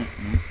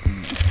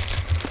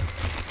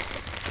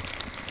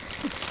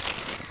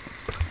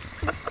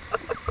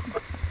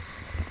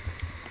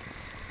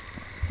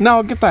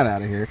 No, get that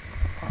out of here.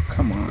 Oh,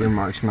 come on. Your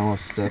marshmallow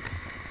stick.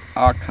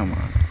 Oh, come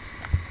on.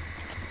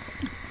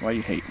 Why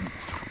you hating?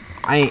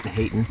 I ain't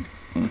hating.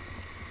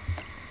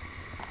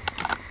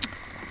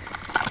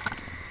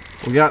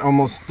 We got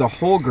almost the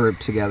whole group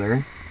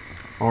together.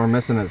 All we're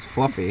missing is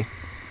Fluffy.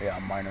 Yeah,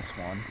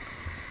 -1.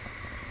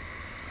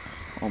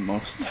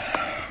 Almost.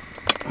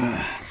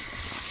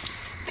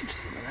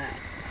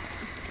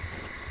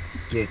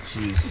 Get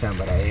you some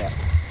of that.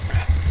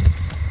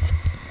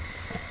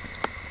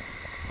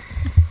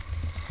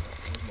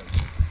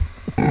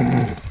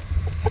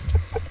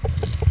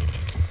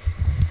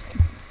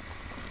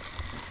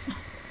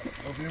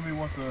 Oh, Jimmy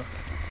wants a...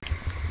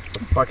 What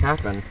the fuck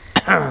happened?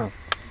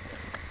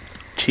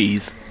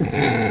 Cheese.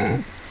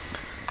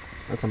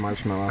 That's a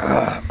marshmallow.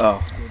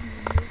 Oh.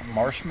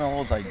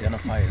 Marshmallows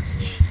identify as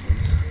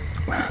cheese.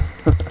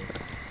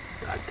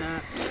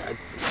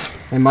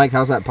 Hey Mike,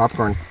 how's that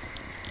popcorn?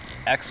 It's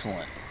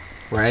excellent.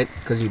 Right?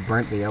 Because you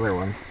burnt the other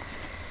one.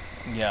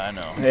 Yeah, I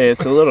know. Hey,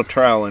 it's a little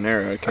trial and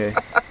error, okay?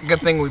 Good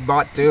thing we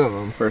bought 2 of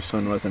them. First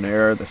one was an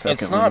error, the second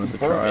It's one not was a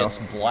burnt, trial. it's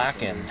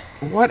blackened.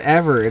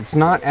 Whatever, it's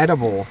not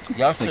edible.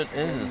 Yes, it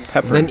is.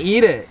 Pepper. Then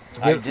eat it.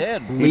 I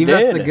did. Leave You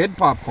us did. the good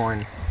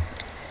popcorn.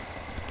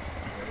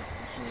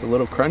 It's a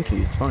little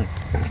crunchy, it's fine.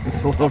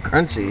 It's a little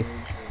crunchy.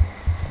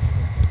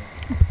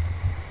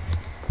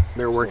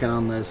 They're working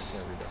on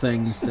this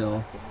thing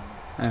still.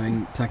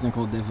 Having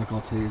technical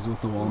difficulties with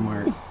the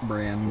Walmart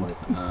brand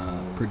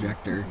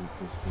projector.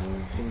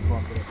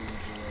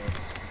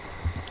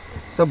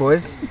 So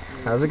boys,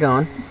 how's it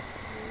going?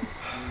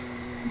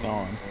 It's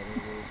gone.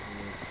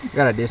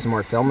 Gotta do some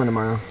more filming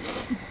tomorrow.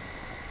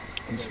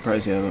 I'm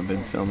surprised you haven't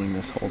been filming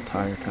this whole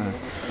entire time.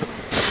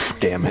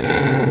 Damn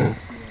it.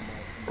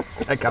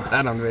 I got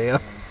that on video.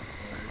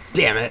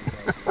 Damn it.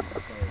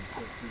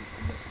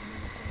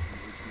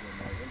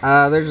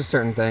 There's just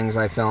certain things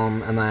I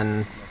film and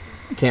then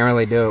can't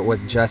really do it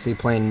with Jesse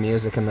playing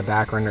music in the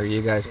background or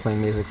you guys playing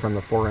music from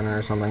the Forerunner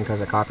or something because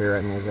of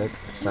copyright music.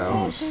 So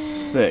Oh,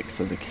 sick.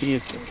 So the key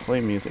is to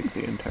play music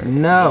the entire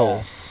time. no,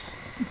 Yes.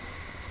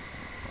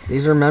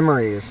 these are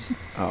memories.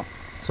 Oh.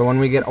 So when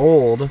we get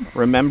old,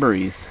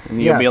 Rememberies.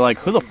 And you'll be Yes. like,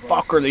 who the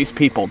fuck are these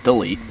people?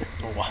 Delete.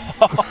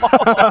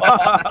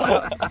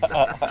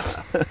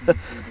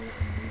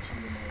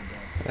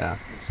 yeah.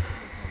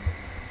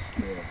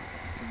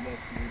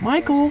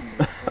 Michael.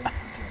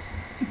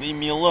 Leave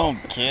me alone,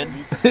 kid.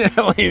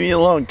 Leave me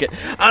alone, kid.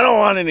 I don't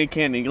want any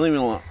candy. Leave me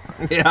alone.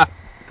 Yeah.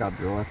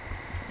 Godzilla.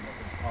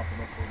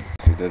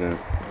 She didn't.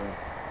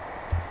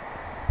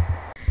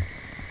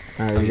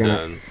 Alright, I'm you're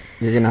done.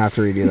 gonna have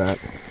to redo that.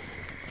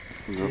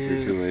 I was up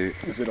here too late.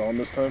 Is it on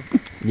this time?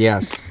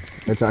 Yes,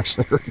 it's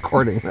actually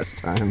recording this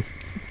time.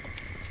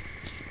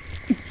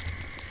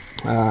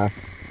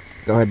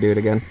 Go ahead, do it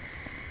again.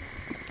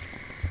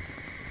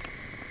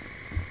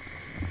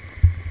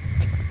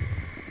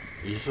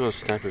 You just want to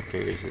snap your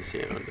fingers and see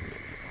it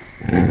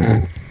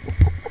under me.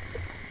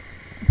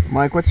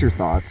 Mike, what's your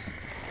thoughts?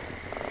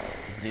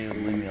 Dude,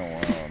 leave me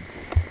alone.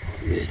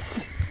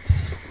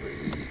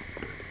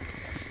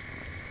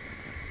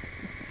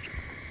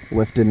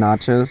 Lifted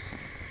nachos.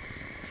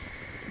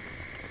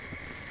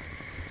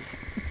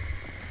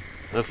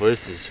 My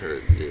voice is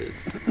hurt, dude.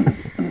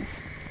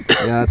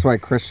 Yeah, that's why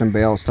Christian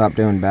Bale stopped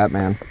doing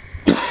Batman.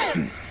 Oh,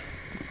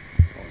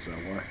 is that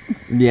why?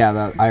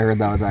 Yeah, I heard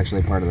that was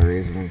actually part of the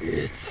reason.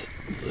 It's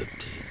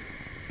lifted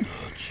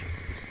nachos.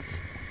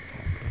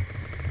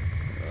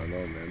 I don't know,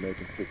 man.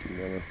 Making $50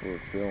 million for a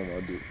film,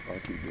 I'll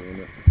keep doing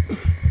it.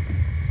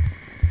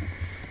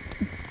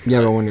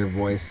 Yeah, but when your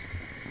voice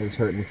is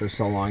hurting for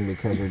so long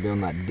because you're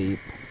doing that deep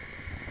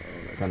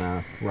kind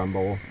of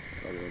rumble.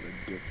 I know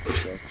the dick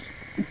sucks.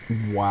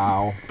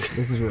 Wow,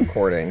 this is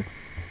recording.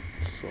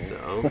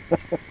 So,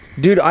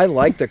 Dude, I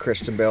like the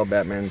Christian Bale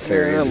Batman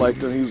series. Yeah, I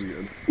liked him. He was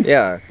good.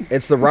 Yeah,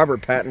 it's the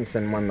Robert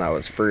Pattinson one that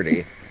was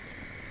fruity.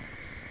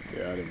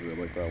 Yeah, I didn't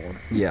really like that one.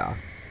 Yeah.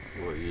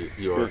 well,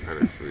 you are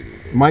kind of fruity,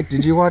 dude. Mike,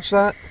 did you watch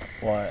that?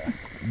 What?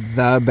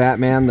 The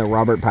Batman, the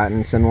Robert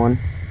Pattinson one?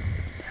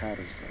 It's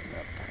Patterson,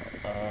 not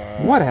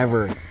Patterson.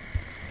 Whatever.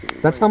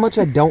 That's how much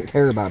I don't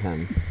care about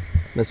him,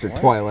 Mr. What?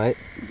 Twilight.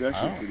 He's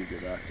actually Oh. a pretty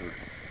good actor.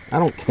 I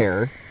don't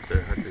care.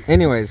 They're hard to-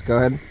 Anyways, go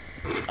ahead.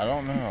 I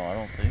don't know. I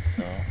don't think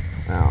so.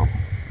 Oh.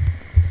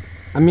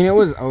 I mean, it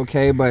was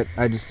okay, but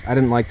I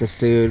didn't like the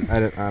suit. I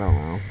don't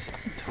know.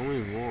 Tell me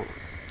more.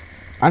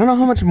 I don't know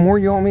how much more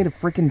you want me to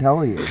freaking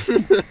tell you.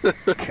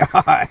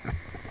 God.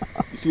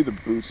 You see the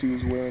boots he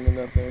was wearing in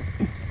that thing?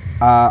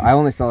 I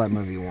only saw that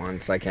movie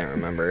once. I can't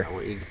remember. I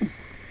want you to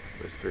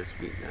whisper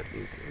sweet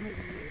nothing to me.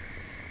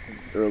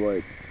 They're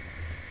like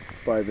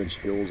 5-inch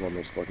heels on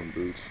those fucking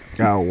boots.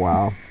 Oh,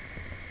 wow.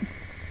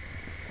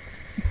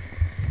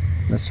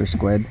 Mr.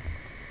 Squid.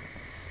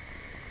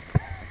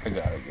 I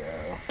gotta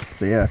go.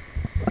 See ya.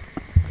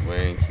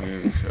 Wayne, can you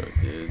move the show,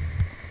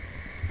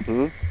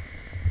 dude?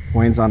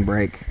 Wayne's on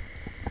break.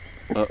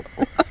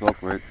 Smoke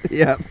break.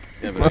 Yep.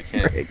 Yeah, but I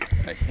can't. Break.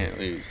 I can't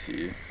leave,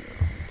 see. So,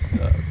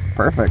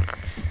 Perfect.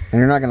 And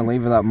you're not going to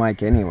leave without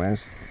Mike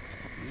anyways.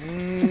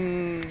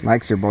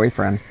 Mike's your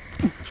boyfriend.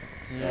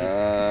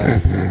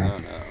 I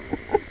don't know.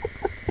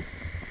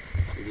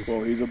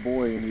 Well, he's a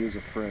boy and he is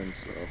a friend,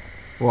 so.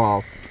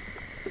 Well,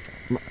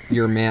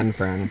 your man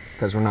friend,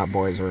 because we're not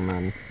boys, we're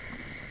men.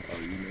 Oh,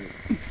 you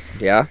know.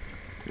 Yeah?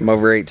 I'm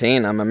over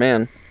 18, I'm a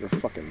man. You're a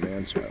fucking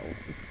man child.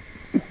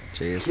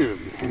 Jeez. You're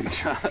a man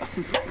child.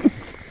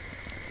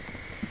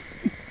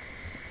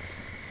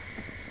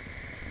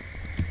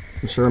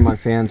 I'm sure my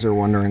fans are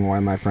wondering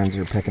why my friends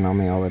are picking on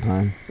me all the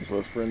time. That's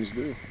what friends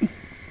do.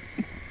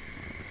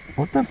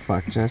 What the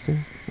fuck, Jesse?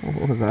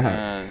 What was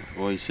that?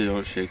 Well, you say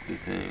don't shake the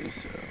thing,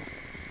 so.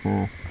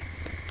 Hmm.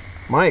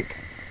 Mike,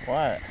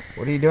 What?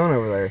 what are you doing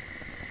over there?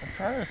 I'm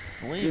trying to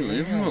sleep. Dude,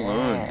 leave him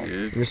alone,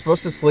 dude. You're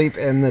supposed to sleep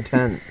in the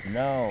tent.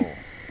 No.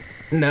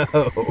 No.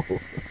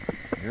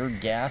 You're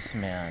gas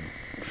man.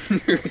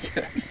 You're a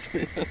gas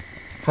man.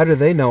 How do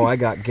they know I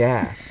got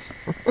gas?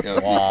 No,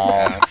 he's Wow.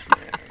 an ass man.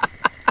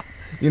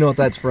 You know what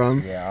that's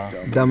from? Yeah.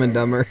 Dumb and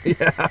Dumber.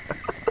 Yeah.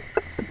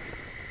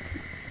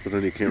 But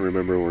then he can't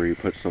remember where he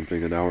put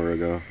something an hour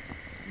ago.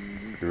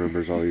 He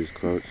remembers all these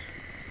quotes.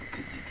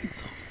 Because he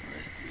gets all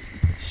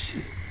frustrated with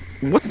shit.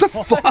 What the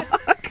fuck?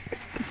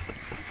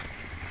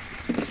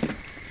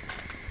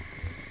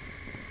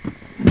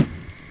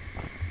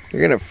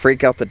 You're gonna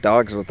freak out the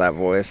dogs with that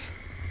voice.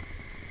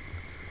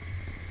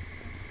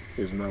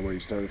 Isn't that why you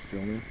started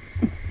filming?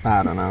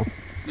 I don't know.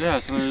 Yeah,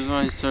 so the reason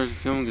why he started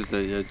filming because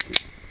they had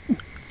to.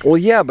 Well,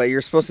 yeah, but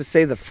you're supposed to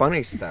say the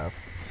funny stuff.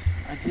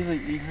 I did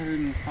like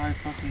 805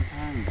 fucking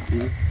times,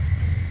 dude.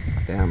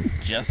 Damn.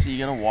 Jesse, you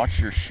gotta watch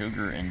your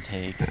sugar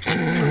intake.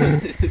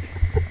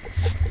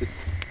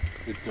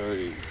 It's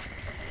already.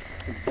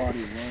 His body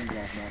runs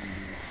off Mountain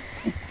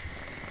Dew.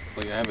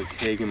 Like, I have a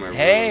keg in my room.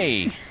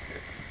 Hey!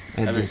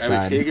 It I just have a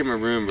died. keg in my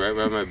room right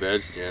by my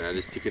bedstand. I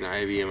just took an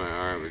IV in my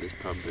arm and just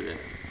pumped it in.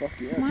 Fuck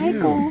yeah,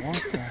 Michael. dude.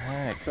 What the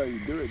heck? That's how you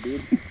do it,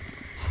 dude.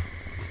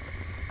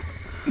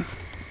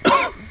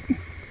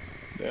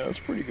 Yeah, that's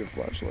a pretty good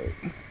flashlight.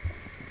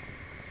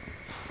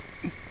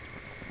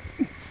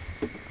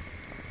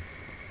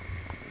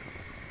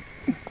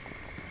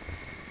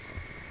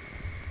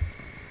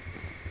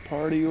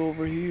 Party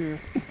over here.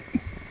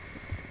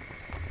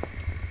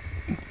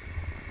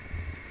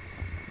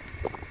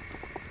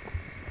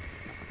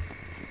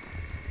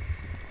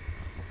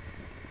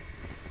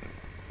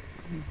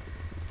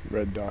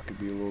 Red Dot could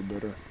be a little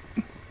bitter.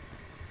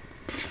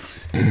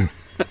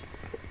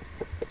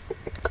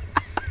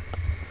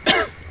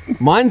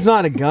 Mine's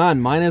not a gun.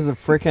 Mine is a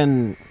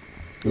freaking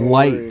Don't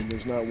light. worry,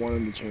 there's not one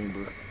in the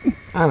chamber.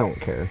 I don't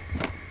care.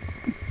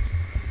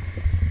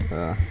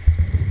 My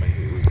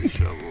hate was a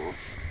shovel.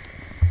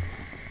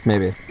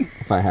 Maybe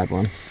if I had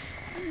one.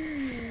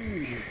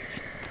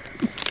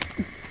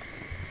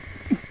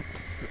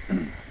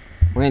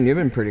 Wayne, you've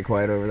been pretty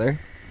quiet over there.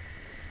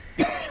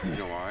 You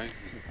know why?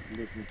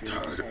 Listen to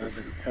all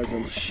the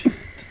peasants.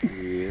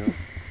 Yeah.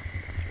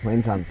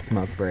 Wayne's on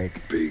smoke break.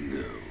 Bingo.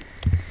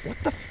 What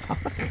the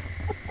fuck?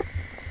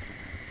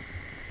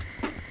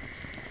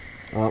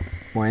 Oh,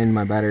 Wayne,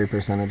 my battery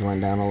percentage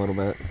went down a little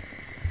bit.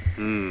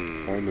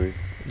 Finally.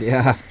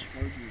 Yeah.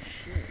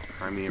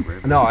 Cry me a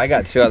river. No, I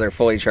got 2 other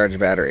fully charged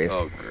batteries.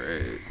 Oh,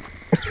 great.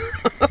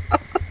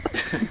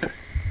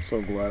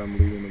 So glad I'm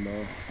leaving them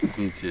out.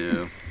 Me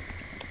too.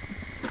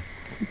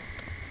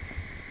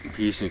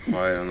 Peace and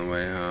quiet on the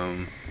way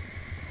home.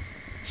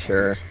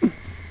 Sure.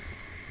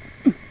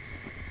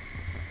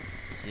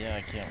 Yeah,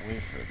 I can't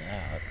wait for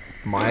that.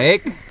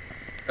 Mike?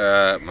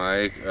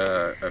 Mike,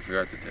 I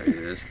forgot to tell you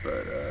this,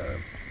 but,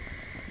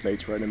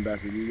 Nate's right in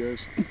back with you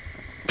guys.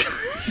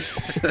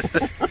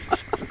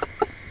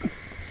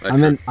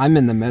 I'm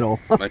in the middle.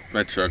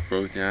 my truck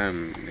broke down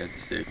and we had to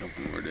stay a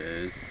couple more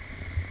days.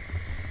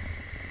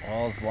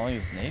 Well, as long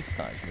as Nate's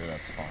not here,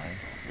 that's fine.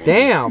 Well,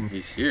 Damn.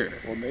 He's here.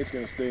 Well, Nate's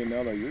gonna stay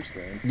now that you're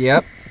staying.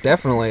 Yep,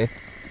 definitely.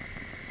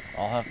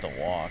 I'll have to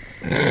walk.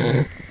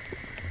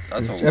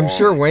 That's a I'm long-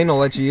 sure Wayne will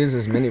let you use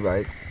his mini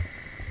bike.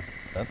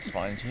 That's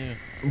fine too.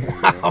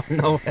 Wow,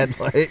 no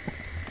headlight.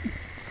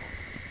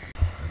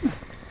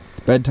 It's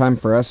bedtime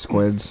for us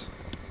squids.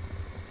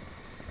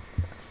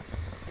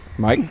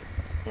 Mike?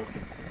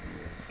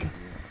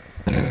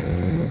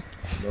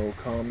 No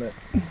comment.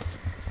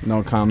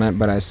 No comment,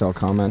 but I still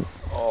comment.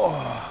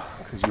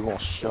 Because you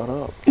won't shut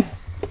up.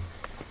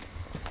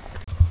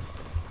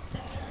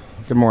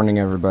 Good morning,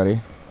 everybody.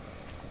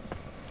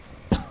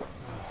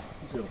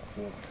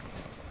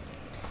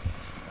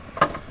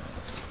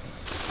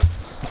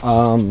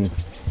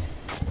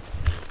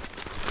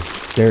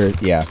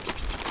 Yeah.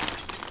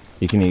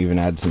 You can even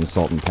add some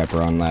salt and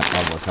pepper on that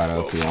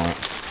avocado if you want.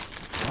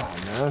 Oh,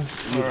 man.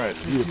 Alright.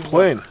 You're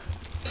playing.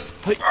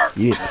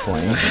 Eat it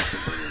plain.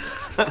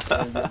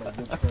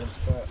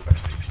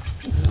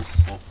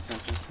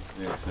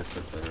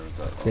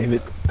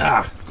 David.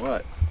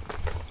 What?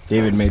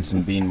 David made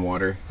some bean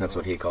water. That's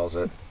what he calls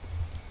it.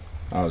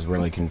 I was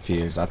really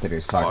confused. I thought he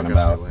was talking Fog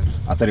about. everywhere.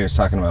 I thought he was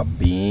talking about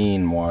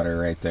bean water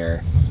right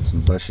there.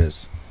 Some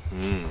bushes.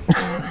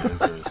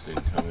 Interesting.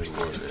 Tell me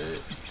what it is.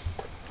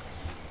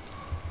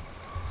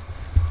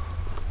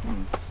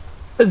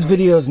 This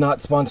video is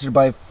not sponsored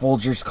by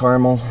Folgers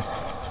Caramel.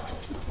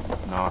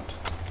 Not.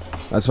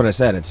 That's what I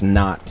said. It's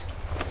not.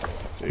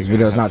 This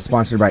video is not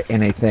sponsored by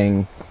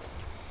anything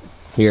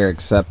here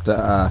except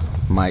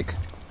Mike.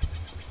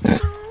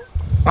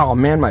 Oh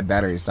man, my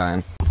battery's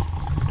dying.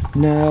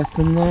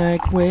 Nothing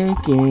like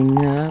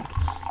waking up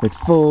with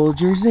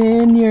Folgers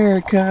in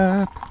your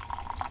cup.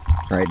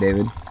 Right,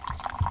 David?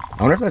 I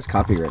wonder if that's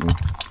copywritten.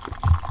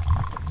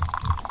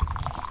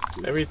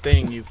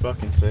 Everything you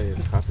fucking say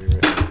is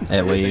copyrighted.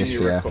 At least,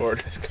 you yeah.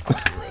 record is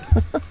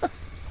copyrighted.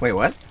 Wait,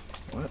 what?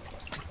 What?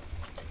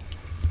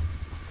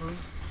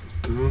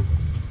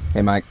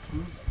 Hey, Mike.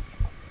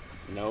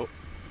 Nope.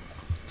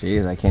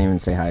 Jeez, I can't even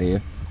say hi to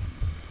you.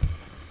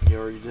 You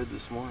already did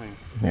this morning.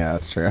 Yeah,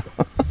 that's true.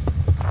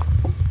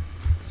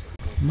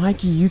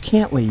 Mikey, you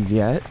can't leave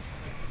yet.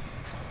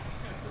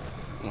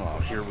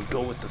 Oh, here we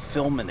go with the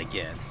filming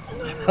again.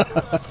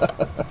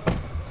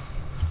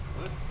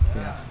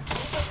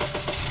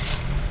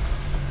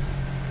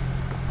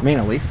 I mean,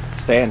 at least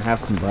stay and have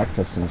some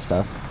breakfast and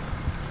stuff.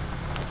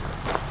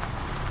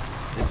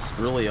 It's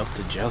really up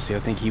to Jesse. I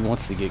think he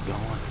wants to get going.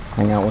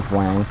 Hang out with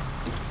Wang.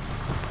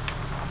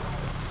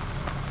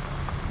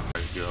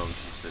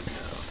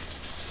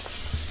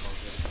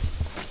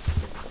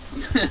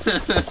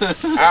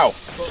 Ow!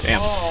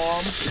 Damn.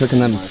 Cooking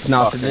them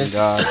sausages.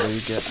 God, will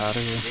you get out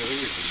of here?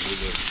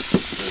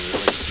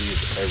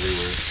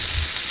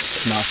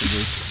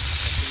 Sausages.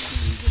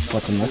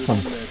 What's in this one?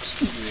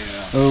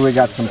 Oh, we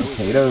got some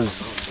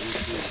potatoes.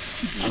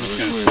 I'm just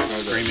gonna start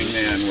screaming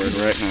the N-word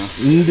right now.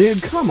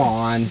 Dude, come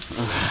on.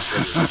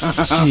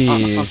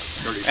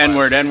 Jeez.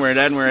 N-word, N-word,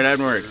 N-word,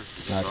 N-word.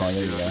 Okay,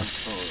 there you go.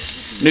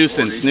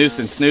 Nuisance,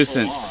 nuisance,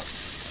 nuisance.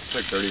 It's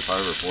like 35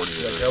 or 40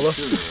 there.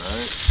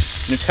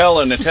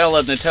 Nutella,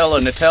 Nutella, Nutella,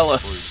 Nutella.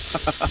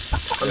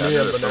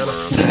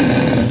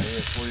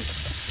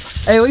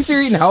 Hey, at least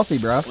you're eating healthy,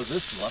 bro. Was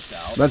this left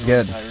out? That's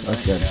good.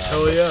 That's good.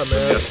 Hell yeah,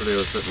 man. Yesterday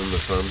was sitting in the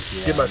sun.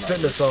 Get my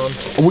fitness on.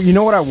 Well, you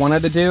know what I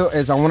wanted to do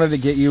is I wanted to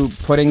get you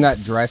putting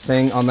that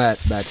dressing on that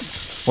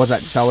was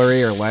that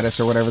celery or lettuce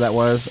or whatever that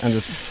was, and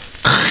just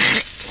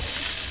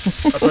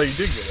I thought you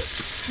did get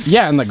it.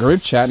 yeah, in the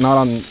group chat,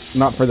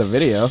 not for the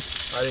video.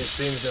 I didn't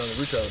see anything on the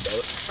group chat about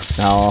it.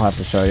 Now I'll have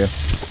to show you.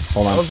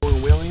 Hold I on, was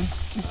going wheeling.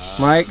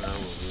 Mike.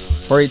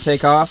 Before you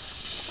take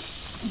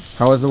off,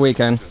 how was the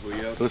weekend?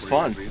 It was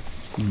fun.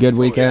 Good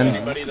weekend.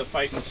 Anybody the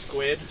fighting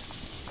squid?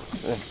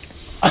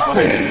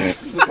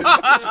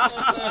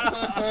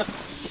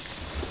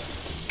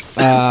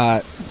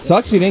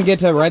 Sucks you didn't get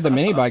to ride the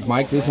mini bike,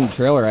 Mike. Do some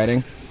trail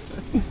riding.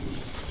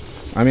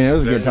 I mean, it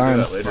was a good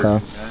time.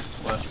 So.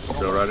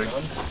 Trail riding?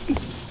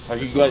 Are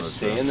you guys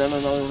staying then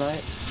another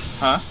night?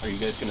 Huh? Are you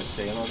guys gonna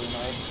stay another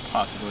night?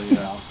 Possibly,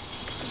 yeah.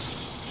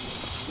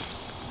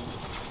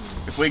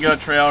 If we go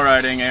trail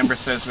riding, Amber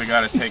says we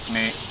gotta take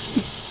Nate.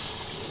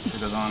 She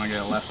doesn't want to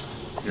get left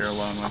here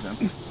alone with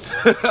him.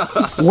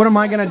 What am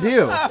I gonna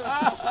do?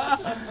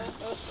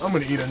 I'm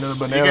gonna eat another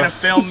banana. You're gonna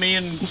film me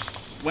and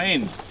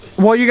Wayne.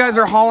 Well, you guys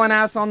are hauling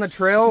ass on the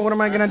trail. What am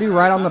I gonna do?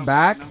 Ride on the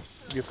back?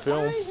 Get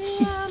film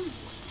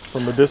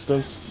from a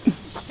distance.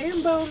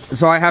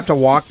 So I have to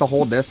walk the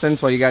whole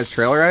distance while you guys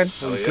trail ride?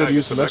 Could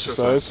use some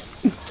exercise.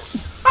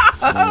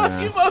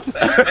 You both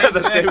said at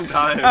the same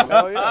time.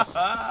 Oh yeah.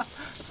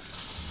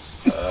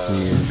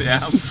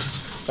 Yeah.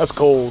 That's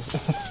cold.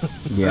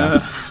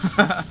 Yeah.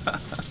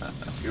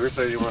 You were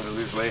saying you wanted to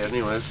lose weight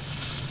anyways.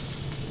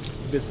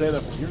 You did say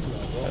that for years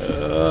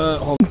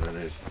ago. And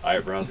his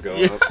eyebrows go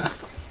up.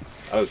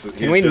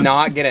 Can we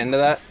not get into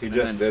that? He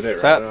just did it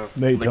So- right now.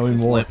 Nate, tell me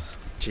more.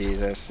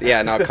 Jesus.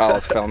 Yeah, no,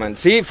 Kyle's filming.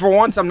 See, for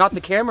once, I'm not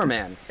the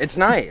cameraman. It's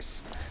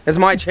nice. It's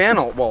my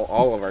channel. Well,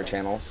 all of our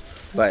channels.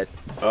 But,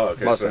 Oh,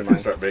 okay. Most So of if you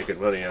mine. start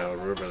making money, I'll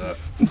remember that.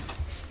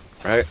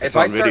 right? It's If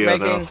I on start video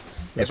making... now.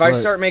 If I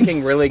start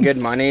making really good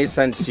money,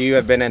 since you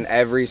have been in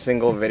every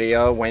single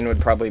video, Wayne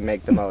would probably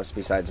make the most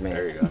besides me.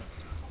 There you go.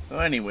 So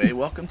anyway,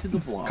 welcome to the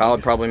vlog. Kyle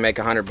would probably make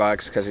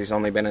 $100 because he's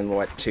only been in,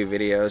 what, 2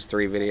 videos,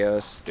 3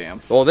 videos?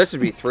 Damn. Well, this would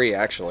be 3,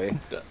 actually.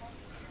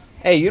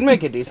 Hey, you'd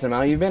make a decent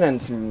amount. You've been in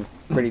some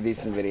pretty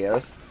decent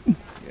videos.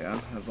 Yeah,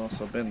 I've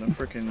also been the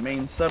freaking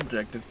main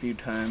subject a few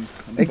times.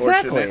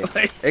 Exactly.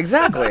 Unfortunately.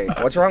 Exactly.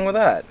 What's wrong with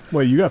that?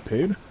 Wait, you got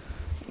paid?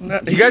 No,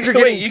 You guys are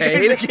getting you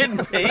paid? guys are getting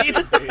paid?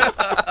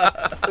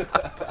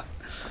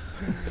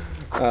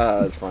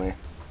 That's funny.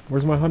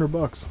 Where's my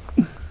 $100?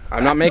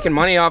 I'm not making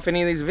money off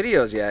any of these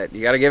videos yet.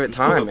 You got to give it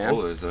time, man.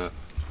 What is that?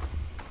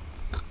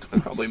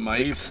 Probably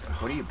Mike's.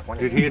 What are you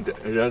pointing Dude,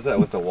 he does that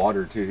with the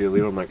water too. He'll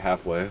leave them like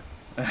halfway.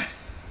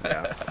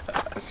 Yeah.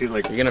 I see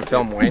like You're gonna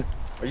film Wayne?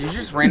 Are you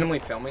just randomly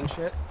filming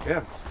shit?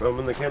 yeah,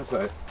 filming the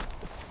campsite.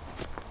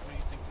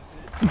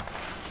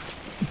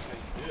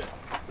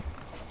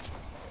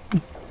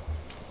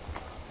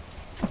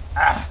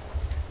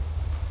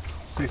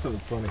 Say something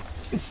funny.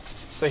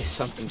 Say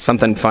something.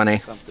 Something funny.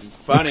 Something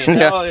funny.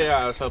 Hell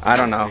yeah, I was hoping. I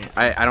don't know.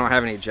 I don't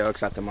have any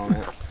jokes at the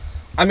moment.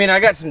 I mean, I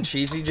got some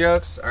cheesy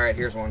jokes. All right,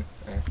 here's one.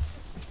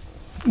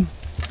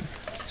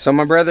 So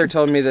my brother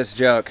told me this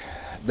joke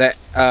that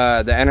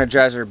the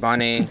Energizer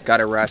Bunny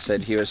got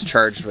arrested. He was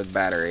charged with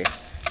battery.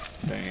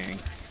 Dang.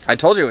 I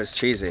told you it was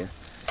cheesy.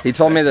 He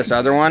told me this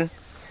other one.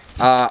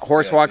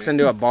 Horse walks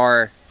into a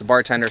bar. The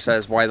bartender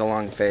says, "Why the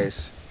long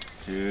face?"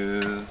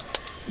 Dude.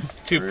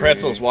 two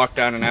pretzels walked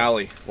down an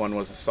alley. One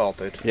was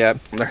assaulted. Yep,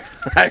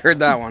 I heard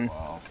that one.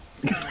 Wow.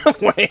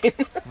 Wayne.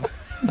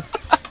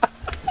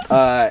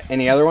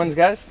 Any other ones,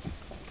 guys?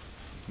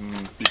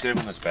 You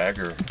saving this bag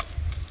or?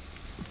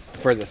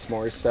 For the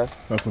s'mores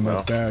stuff? That's a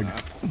nice bag.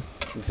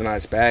 It's a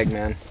nice bag,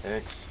 man.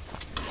 Thanks.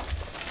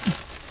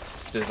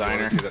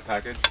 Designer. See that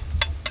package?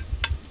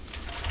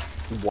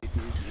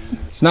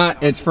 It's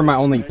not, it's for my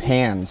only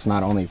pans,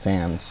 not only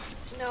fans.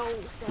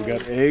 We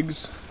got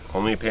eggs.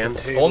 Only pan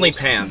tables? Only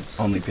pans.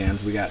 Only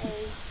pans. We got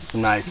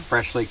some nice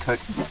freshly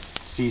cooked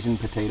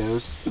seasoned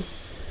potatoes.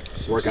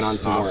 Working on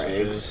some more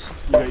eggs.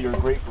 You got your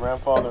great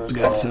grandfather's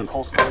got some-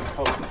 Coast Guard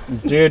cup.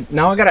 Dude,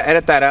 now I gotta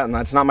edit that out, and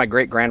that's not my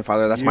great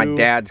grandfather. That's my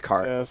dad's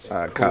cup.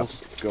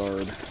 Coast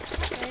Guard.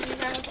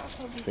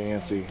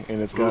 Fancy, and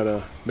it's got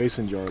a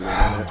mason jar lid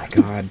Oh on it. my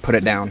god, put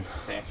it down.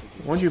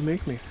 Why'd you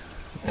make me?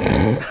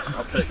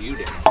 I'll put you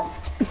down.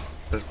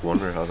 Just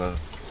wonder how that.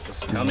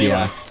 Just tell me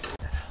Yeah.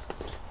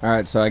 All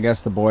right, so I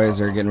guess the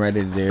boys are getting ready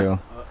to do.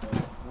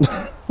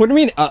 What do you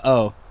mean?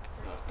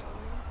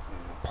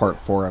 Part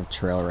 4 of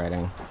trail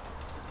riding.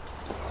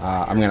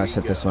 I'm gonna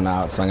sit this one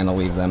out, so I'm gonna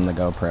leave them the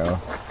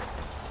GoPro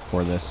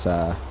for this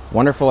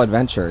wonderful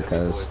adventure,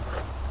 because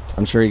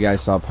I'm sure you guys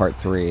saw part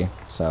 3,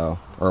 so,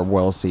 or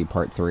will see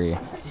part 3.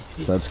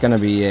 So it's gonna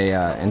be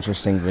a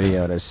interesting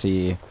video to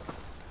see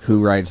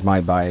who rides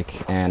my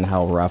bike and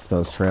how rough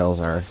those trails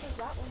are.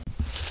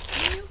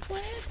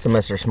 So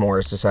Mr.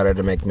 S'mores decided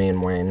to make me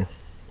and Wayne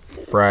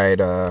fried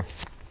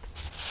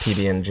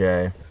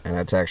PB&J, and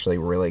it's actually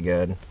really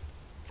good.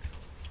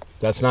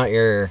 That's not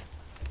your...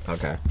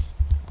 Okay.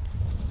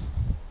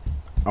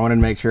 I wanted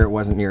to make sure it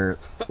wasn't your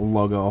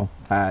logo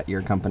hat,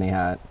 your company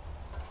hat.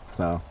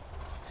 So,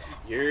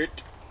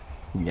 Yurt.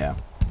 yeah.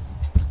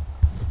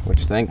 What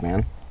you think,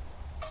 man?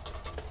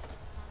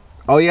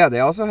 Oh yeah, they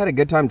also had a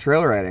good time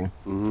trail riding.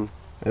 Mm-hmm.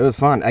 It was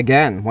fun.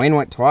 Again, Wayne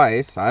went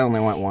twice. I only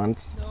went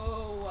once.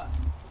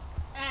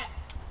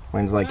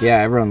 Wayne's like, yeah,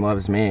 everyone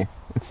loves me.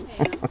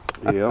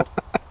 Yep.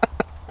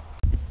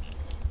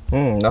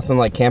 Nothing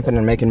like camping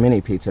and making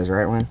mini pizzas,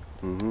 right, Wayne?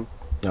 Mm-hmm.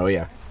 Oh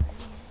yeah.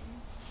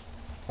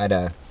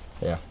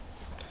 Yeah.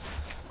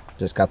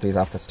 Just got these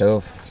off the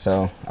stove,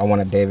 so I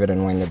wanted David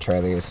and Wayne to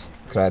try these,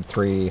 because I had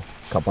 3 a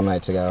couple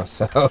nights ago,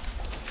 so.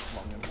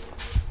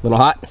 Little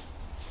hot?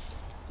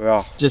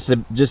 Yeah. Just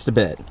a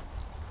bit.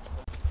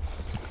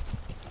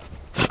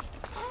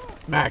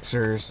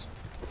 Maxers.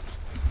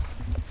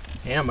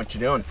 Damn, what you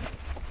doing?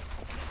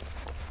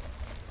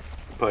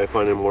 Probably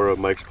finding more of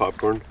Mike's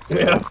popcorn.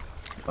 Yeah.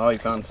 Oh, you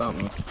found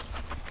something.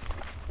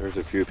 There's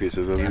a few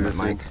pieces of Damn it,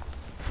 Mike.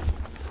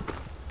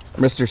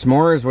 Mr.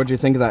 S'mores, what'd you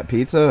think of that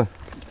pizza?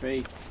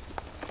 Face.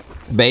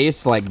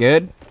 Base, like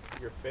good?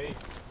 Your face.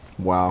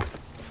 Wow.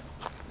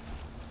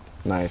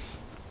 Nice.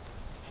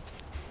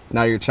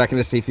 Now you're checking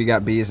to see if you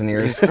got bees in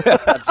ears.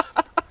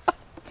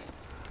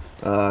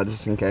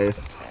 Just in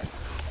case.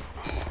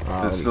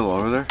 It's still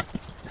over there?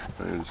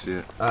 I didn't see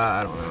it.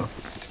 I don't know.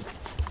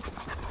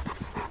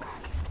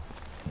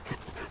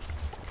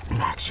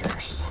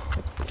 Maxers.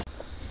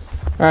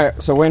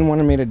 Alright, so Wayne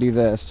wanted me to do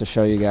this to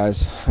show you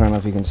guys. I don't know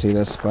if you can see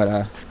this,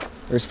 but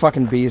there's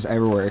fucking bees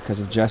everywhere because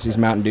of Jesse's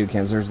Mountain Dew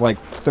cans. There's like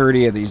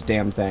 30 of these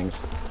damn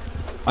things.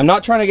 I'm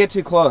not trying to get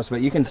too close,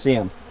 but you can see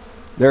them.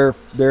 There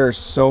are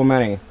so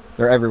many.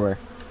 They're everywhere.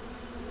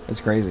 It's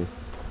crazy.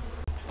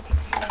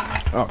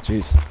 Oh,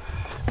 jeez.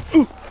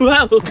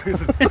 Wow.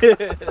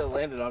 It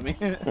landed on me.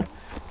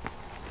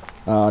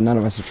 None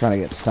of us are trying to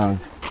get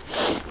stung.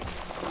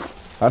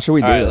 How should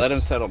we do Alright, this? let him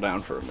settle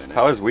down for a minute.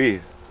 How is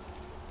we?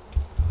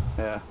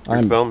 Yeah.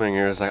 You're filming,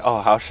 you're just like,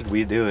 oh, how should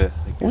we do it?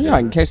 Like, Well, yeah,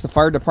 in case the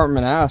fire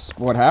department asks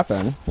what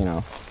happened, you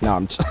know. No,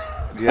 I'm just...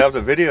 You have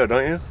the video,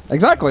 don't you?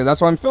 Exactly, that's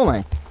why I'm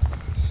filming.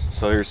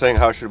 So you're saying,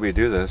 how should we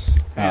do this?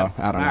 Oh,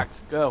 I don't know.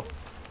 Max, go.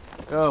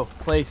 Go.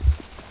 Place.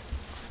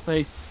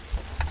 Place.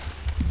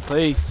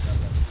 Place.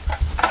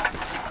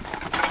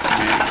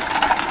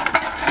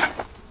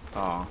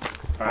 Oh.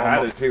 I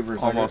had it too for a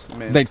second. Almost a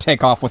minute. They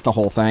take off with the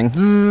whole thing.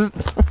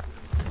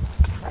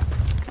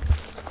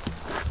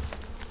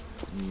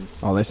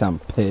 Oh, they sound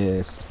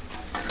pissed.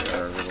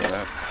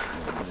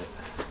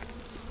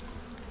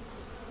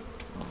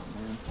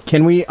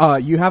 Can we,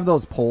 you have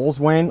those poles,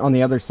 Wayne, on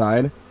the other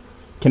side?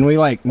 Can we,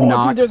 like,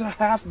 knock... Dude, there's a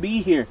half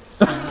bee here.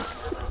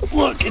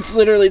 Look, it's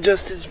literally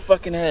just his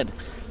fucking head.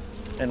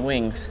 And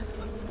wings.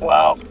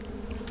 Wow.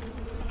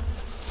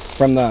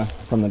 From the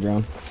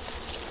drone.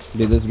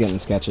 Dude, this is getting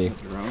sketchy.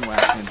 Drone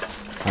whacking.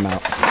 I'm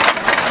out.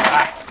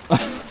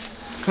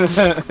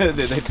 Did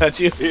they touch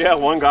you? Yeah,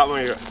 one got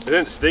me. It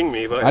didn't sting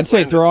me, but I'd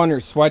say throw on your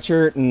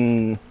sweatshirt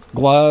and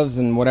gloves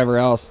and whatever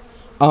else.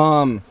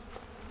 Well,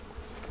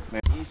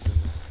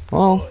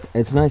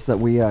 it's nice that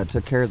we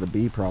took care of the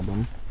bee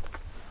problem.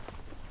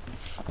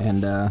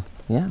 And,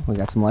 yeah, we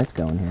got some lights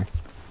going here.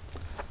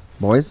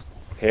 Boys?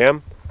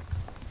 Ham?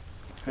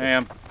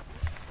 Ham.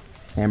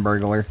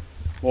 Hamburglar.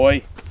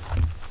 Boy.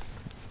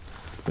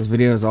 This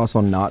video is also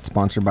not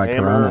sponsored by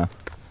Hammer. Corona,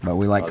 but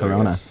we like Oh, there it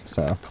Corona, is.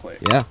 so Click.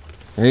 yeah.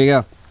 There you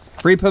go.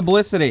 Free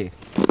publicity.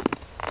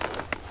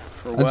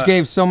 For Let's what?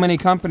 gave so many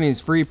companies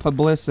free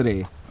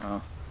publicity.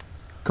 Oh.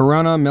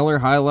 Corona, Miller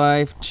High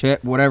Life,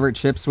 chip, whatever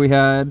chips we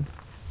had,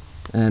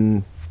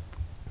 and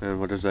And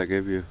what does that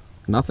give you?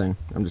 nothing.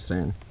 I'm just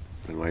saying.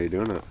 And why are you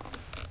doing it?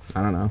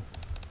 I don't know.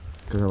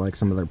 Because I like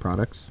some of their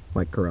products,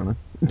 like Corona,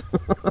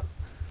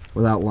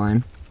 without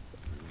lime.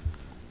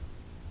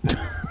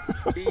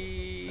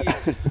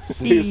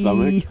 Your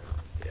stomach?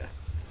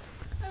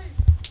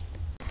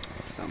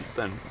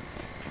 Something.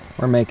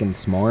 We're making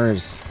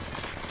s'mores.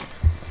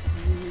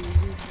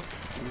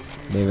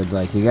 David's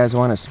like, you guys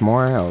want a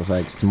s'more? I was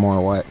like,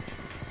 s'more what?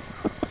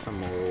 Some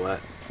more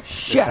what?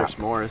 Shut Mr. up.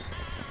 S'mores.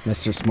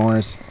 Mr.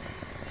 S'mores.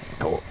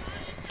 Cool.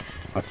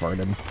 I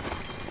farted.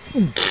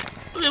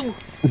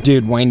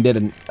 Dude, Wayne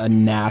did a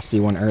nasty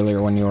one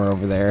earlier when you were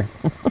over there.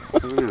 It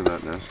wasn't even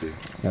that nasty.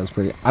 That was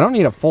pretty. I don't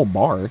need a full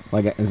bar.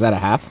 Like, is that a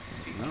half?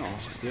 No.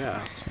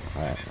 Yeah.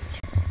 Alright.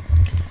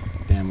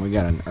 Damn, we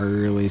got an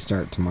early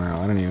start tomorrow.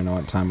 I don't even know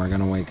what time we're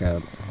gonna wake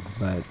up,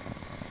 but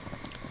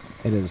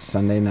it is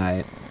Sunday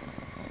night.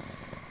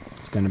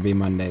 It's gonna be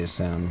Monday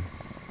soon.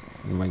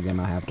 And we're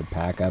gonna have to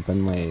pack up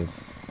and leave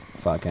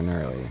fucking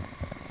early.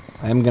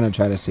 I am gonna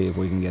try to see if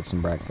we can get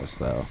some breakfast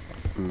though.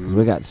 Because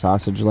we got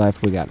sausage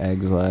left, we got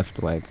eggs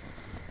left. Like,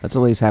 let's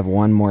at least have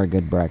one more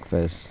good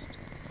breakfast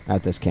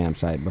at this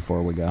campsite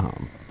before we go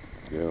home.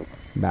 Yep.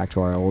 Back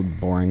to our old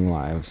boring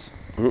lives.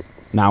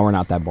 Now we're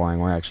not that boring,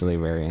 we're actually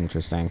very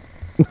interesting.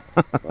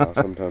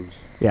 Sometimes.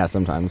 Yeah,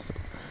 sometimes.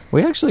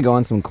 We actually go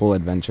on some cool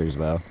adventures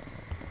though.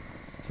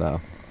 So,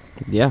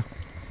 yeah.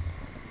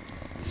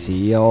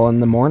 See y'all in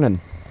the morning.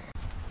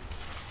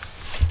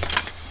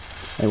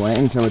 Hey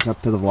Wayne, so it's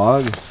up to the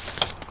vlog.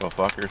 Go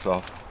fuck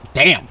yourself.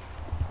 Damn!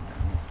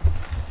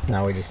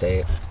 Now we just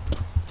ate.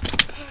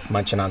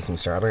 Munching on some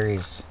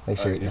strawberries. At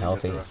least you're eating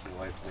healthy.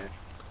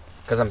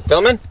 Because I'm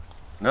filming?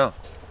 No.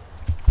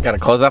 Gotta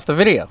close off the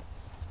video.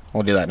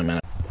 We'll do that in a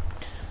minute.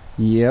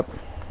 Yep.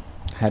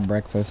 Had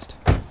breakfast.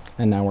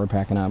 And now we're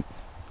packing up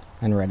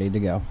and ready to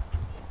go.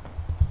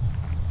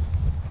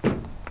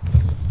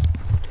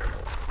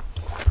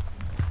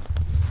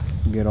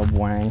 Good old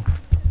Wang.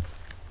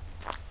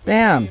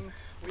 Damn.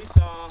 We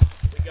saw,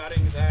 we got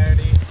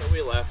anxiety, so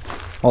we left.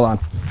 Hold on.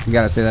 You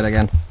gotta say that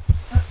again.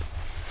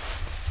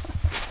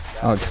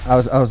 Oh, I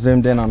was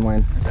zoomed in on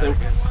Wayne. So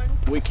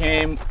we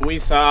came, we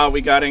saw,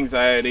 we got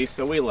anxiety,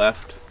 so we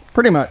left.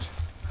 Pretty much.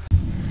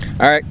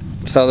 All right.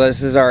 So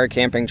this is our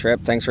camping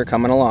trip. Thanks for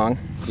coming along.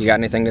 You got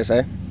anything to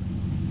say?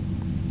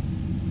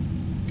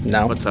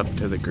 No. What's up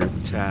to the group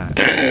chat?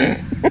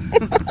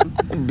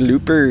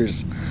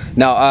 Bloopers.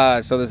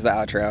 No. So this is the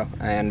outro,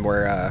 and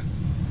we're.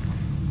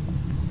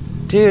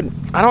 Dude,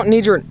 I don't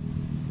need your.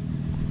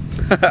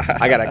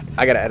 I gotta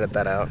edit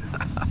that out.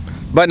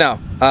 But no.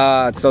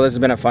 So this has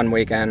been a fun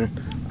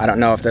weekend. I don't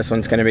know if this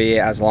one's gonna be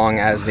as long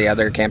as the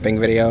other camping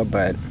video,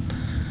 but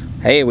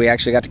hey, we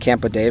actually got to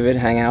camp with David,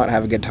 hang out,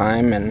 have a good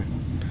time, and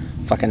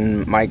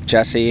fucking Mike,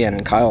 Jesse,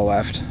 and Kyle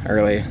left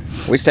early.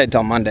 We stayed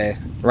till Monday.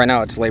 Right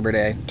now it's Labor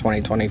Day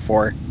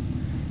 2024,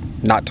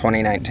 not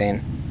 2019.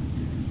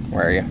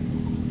 Where are you?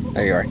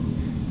 There you are.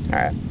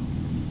 Alright.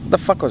 What the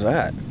fuck was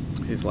that?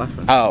 He's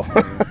laughing. Oh.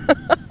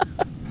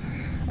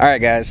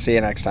 Alright guys, see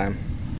you next time.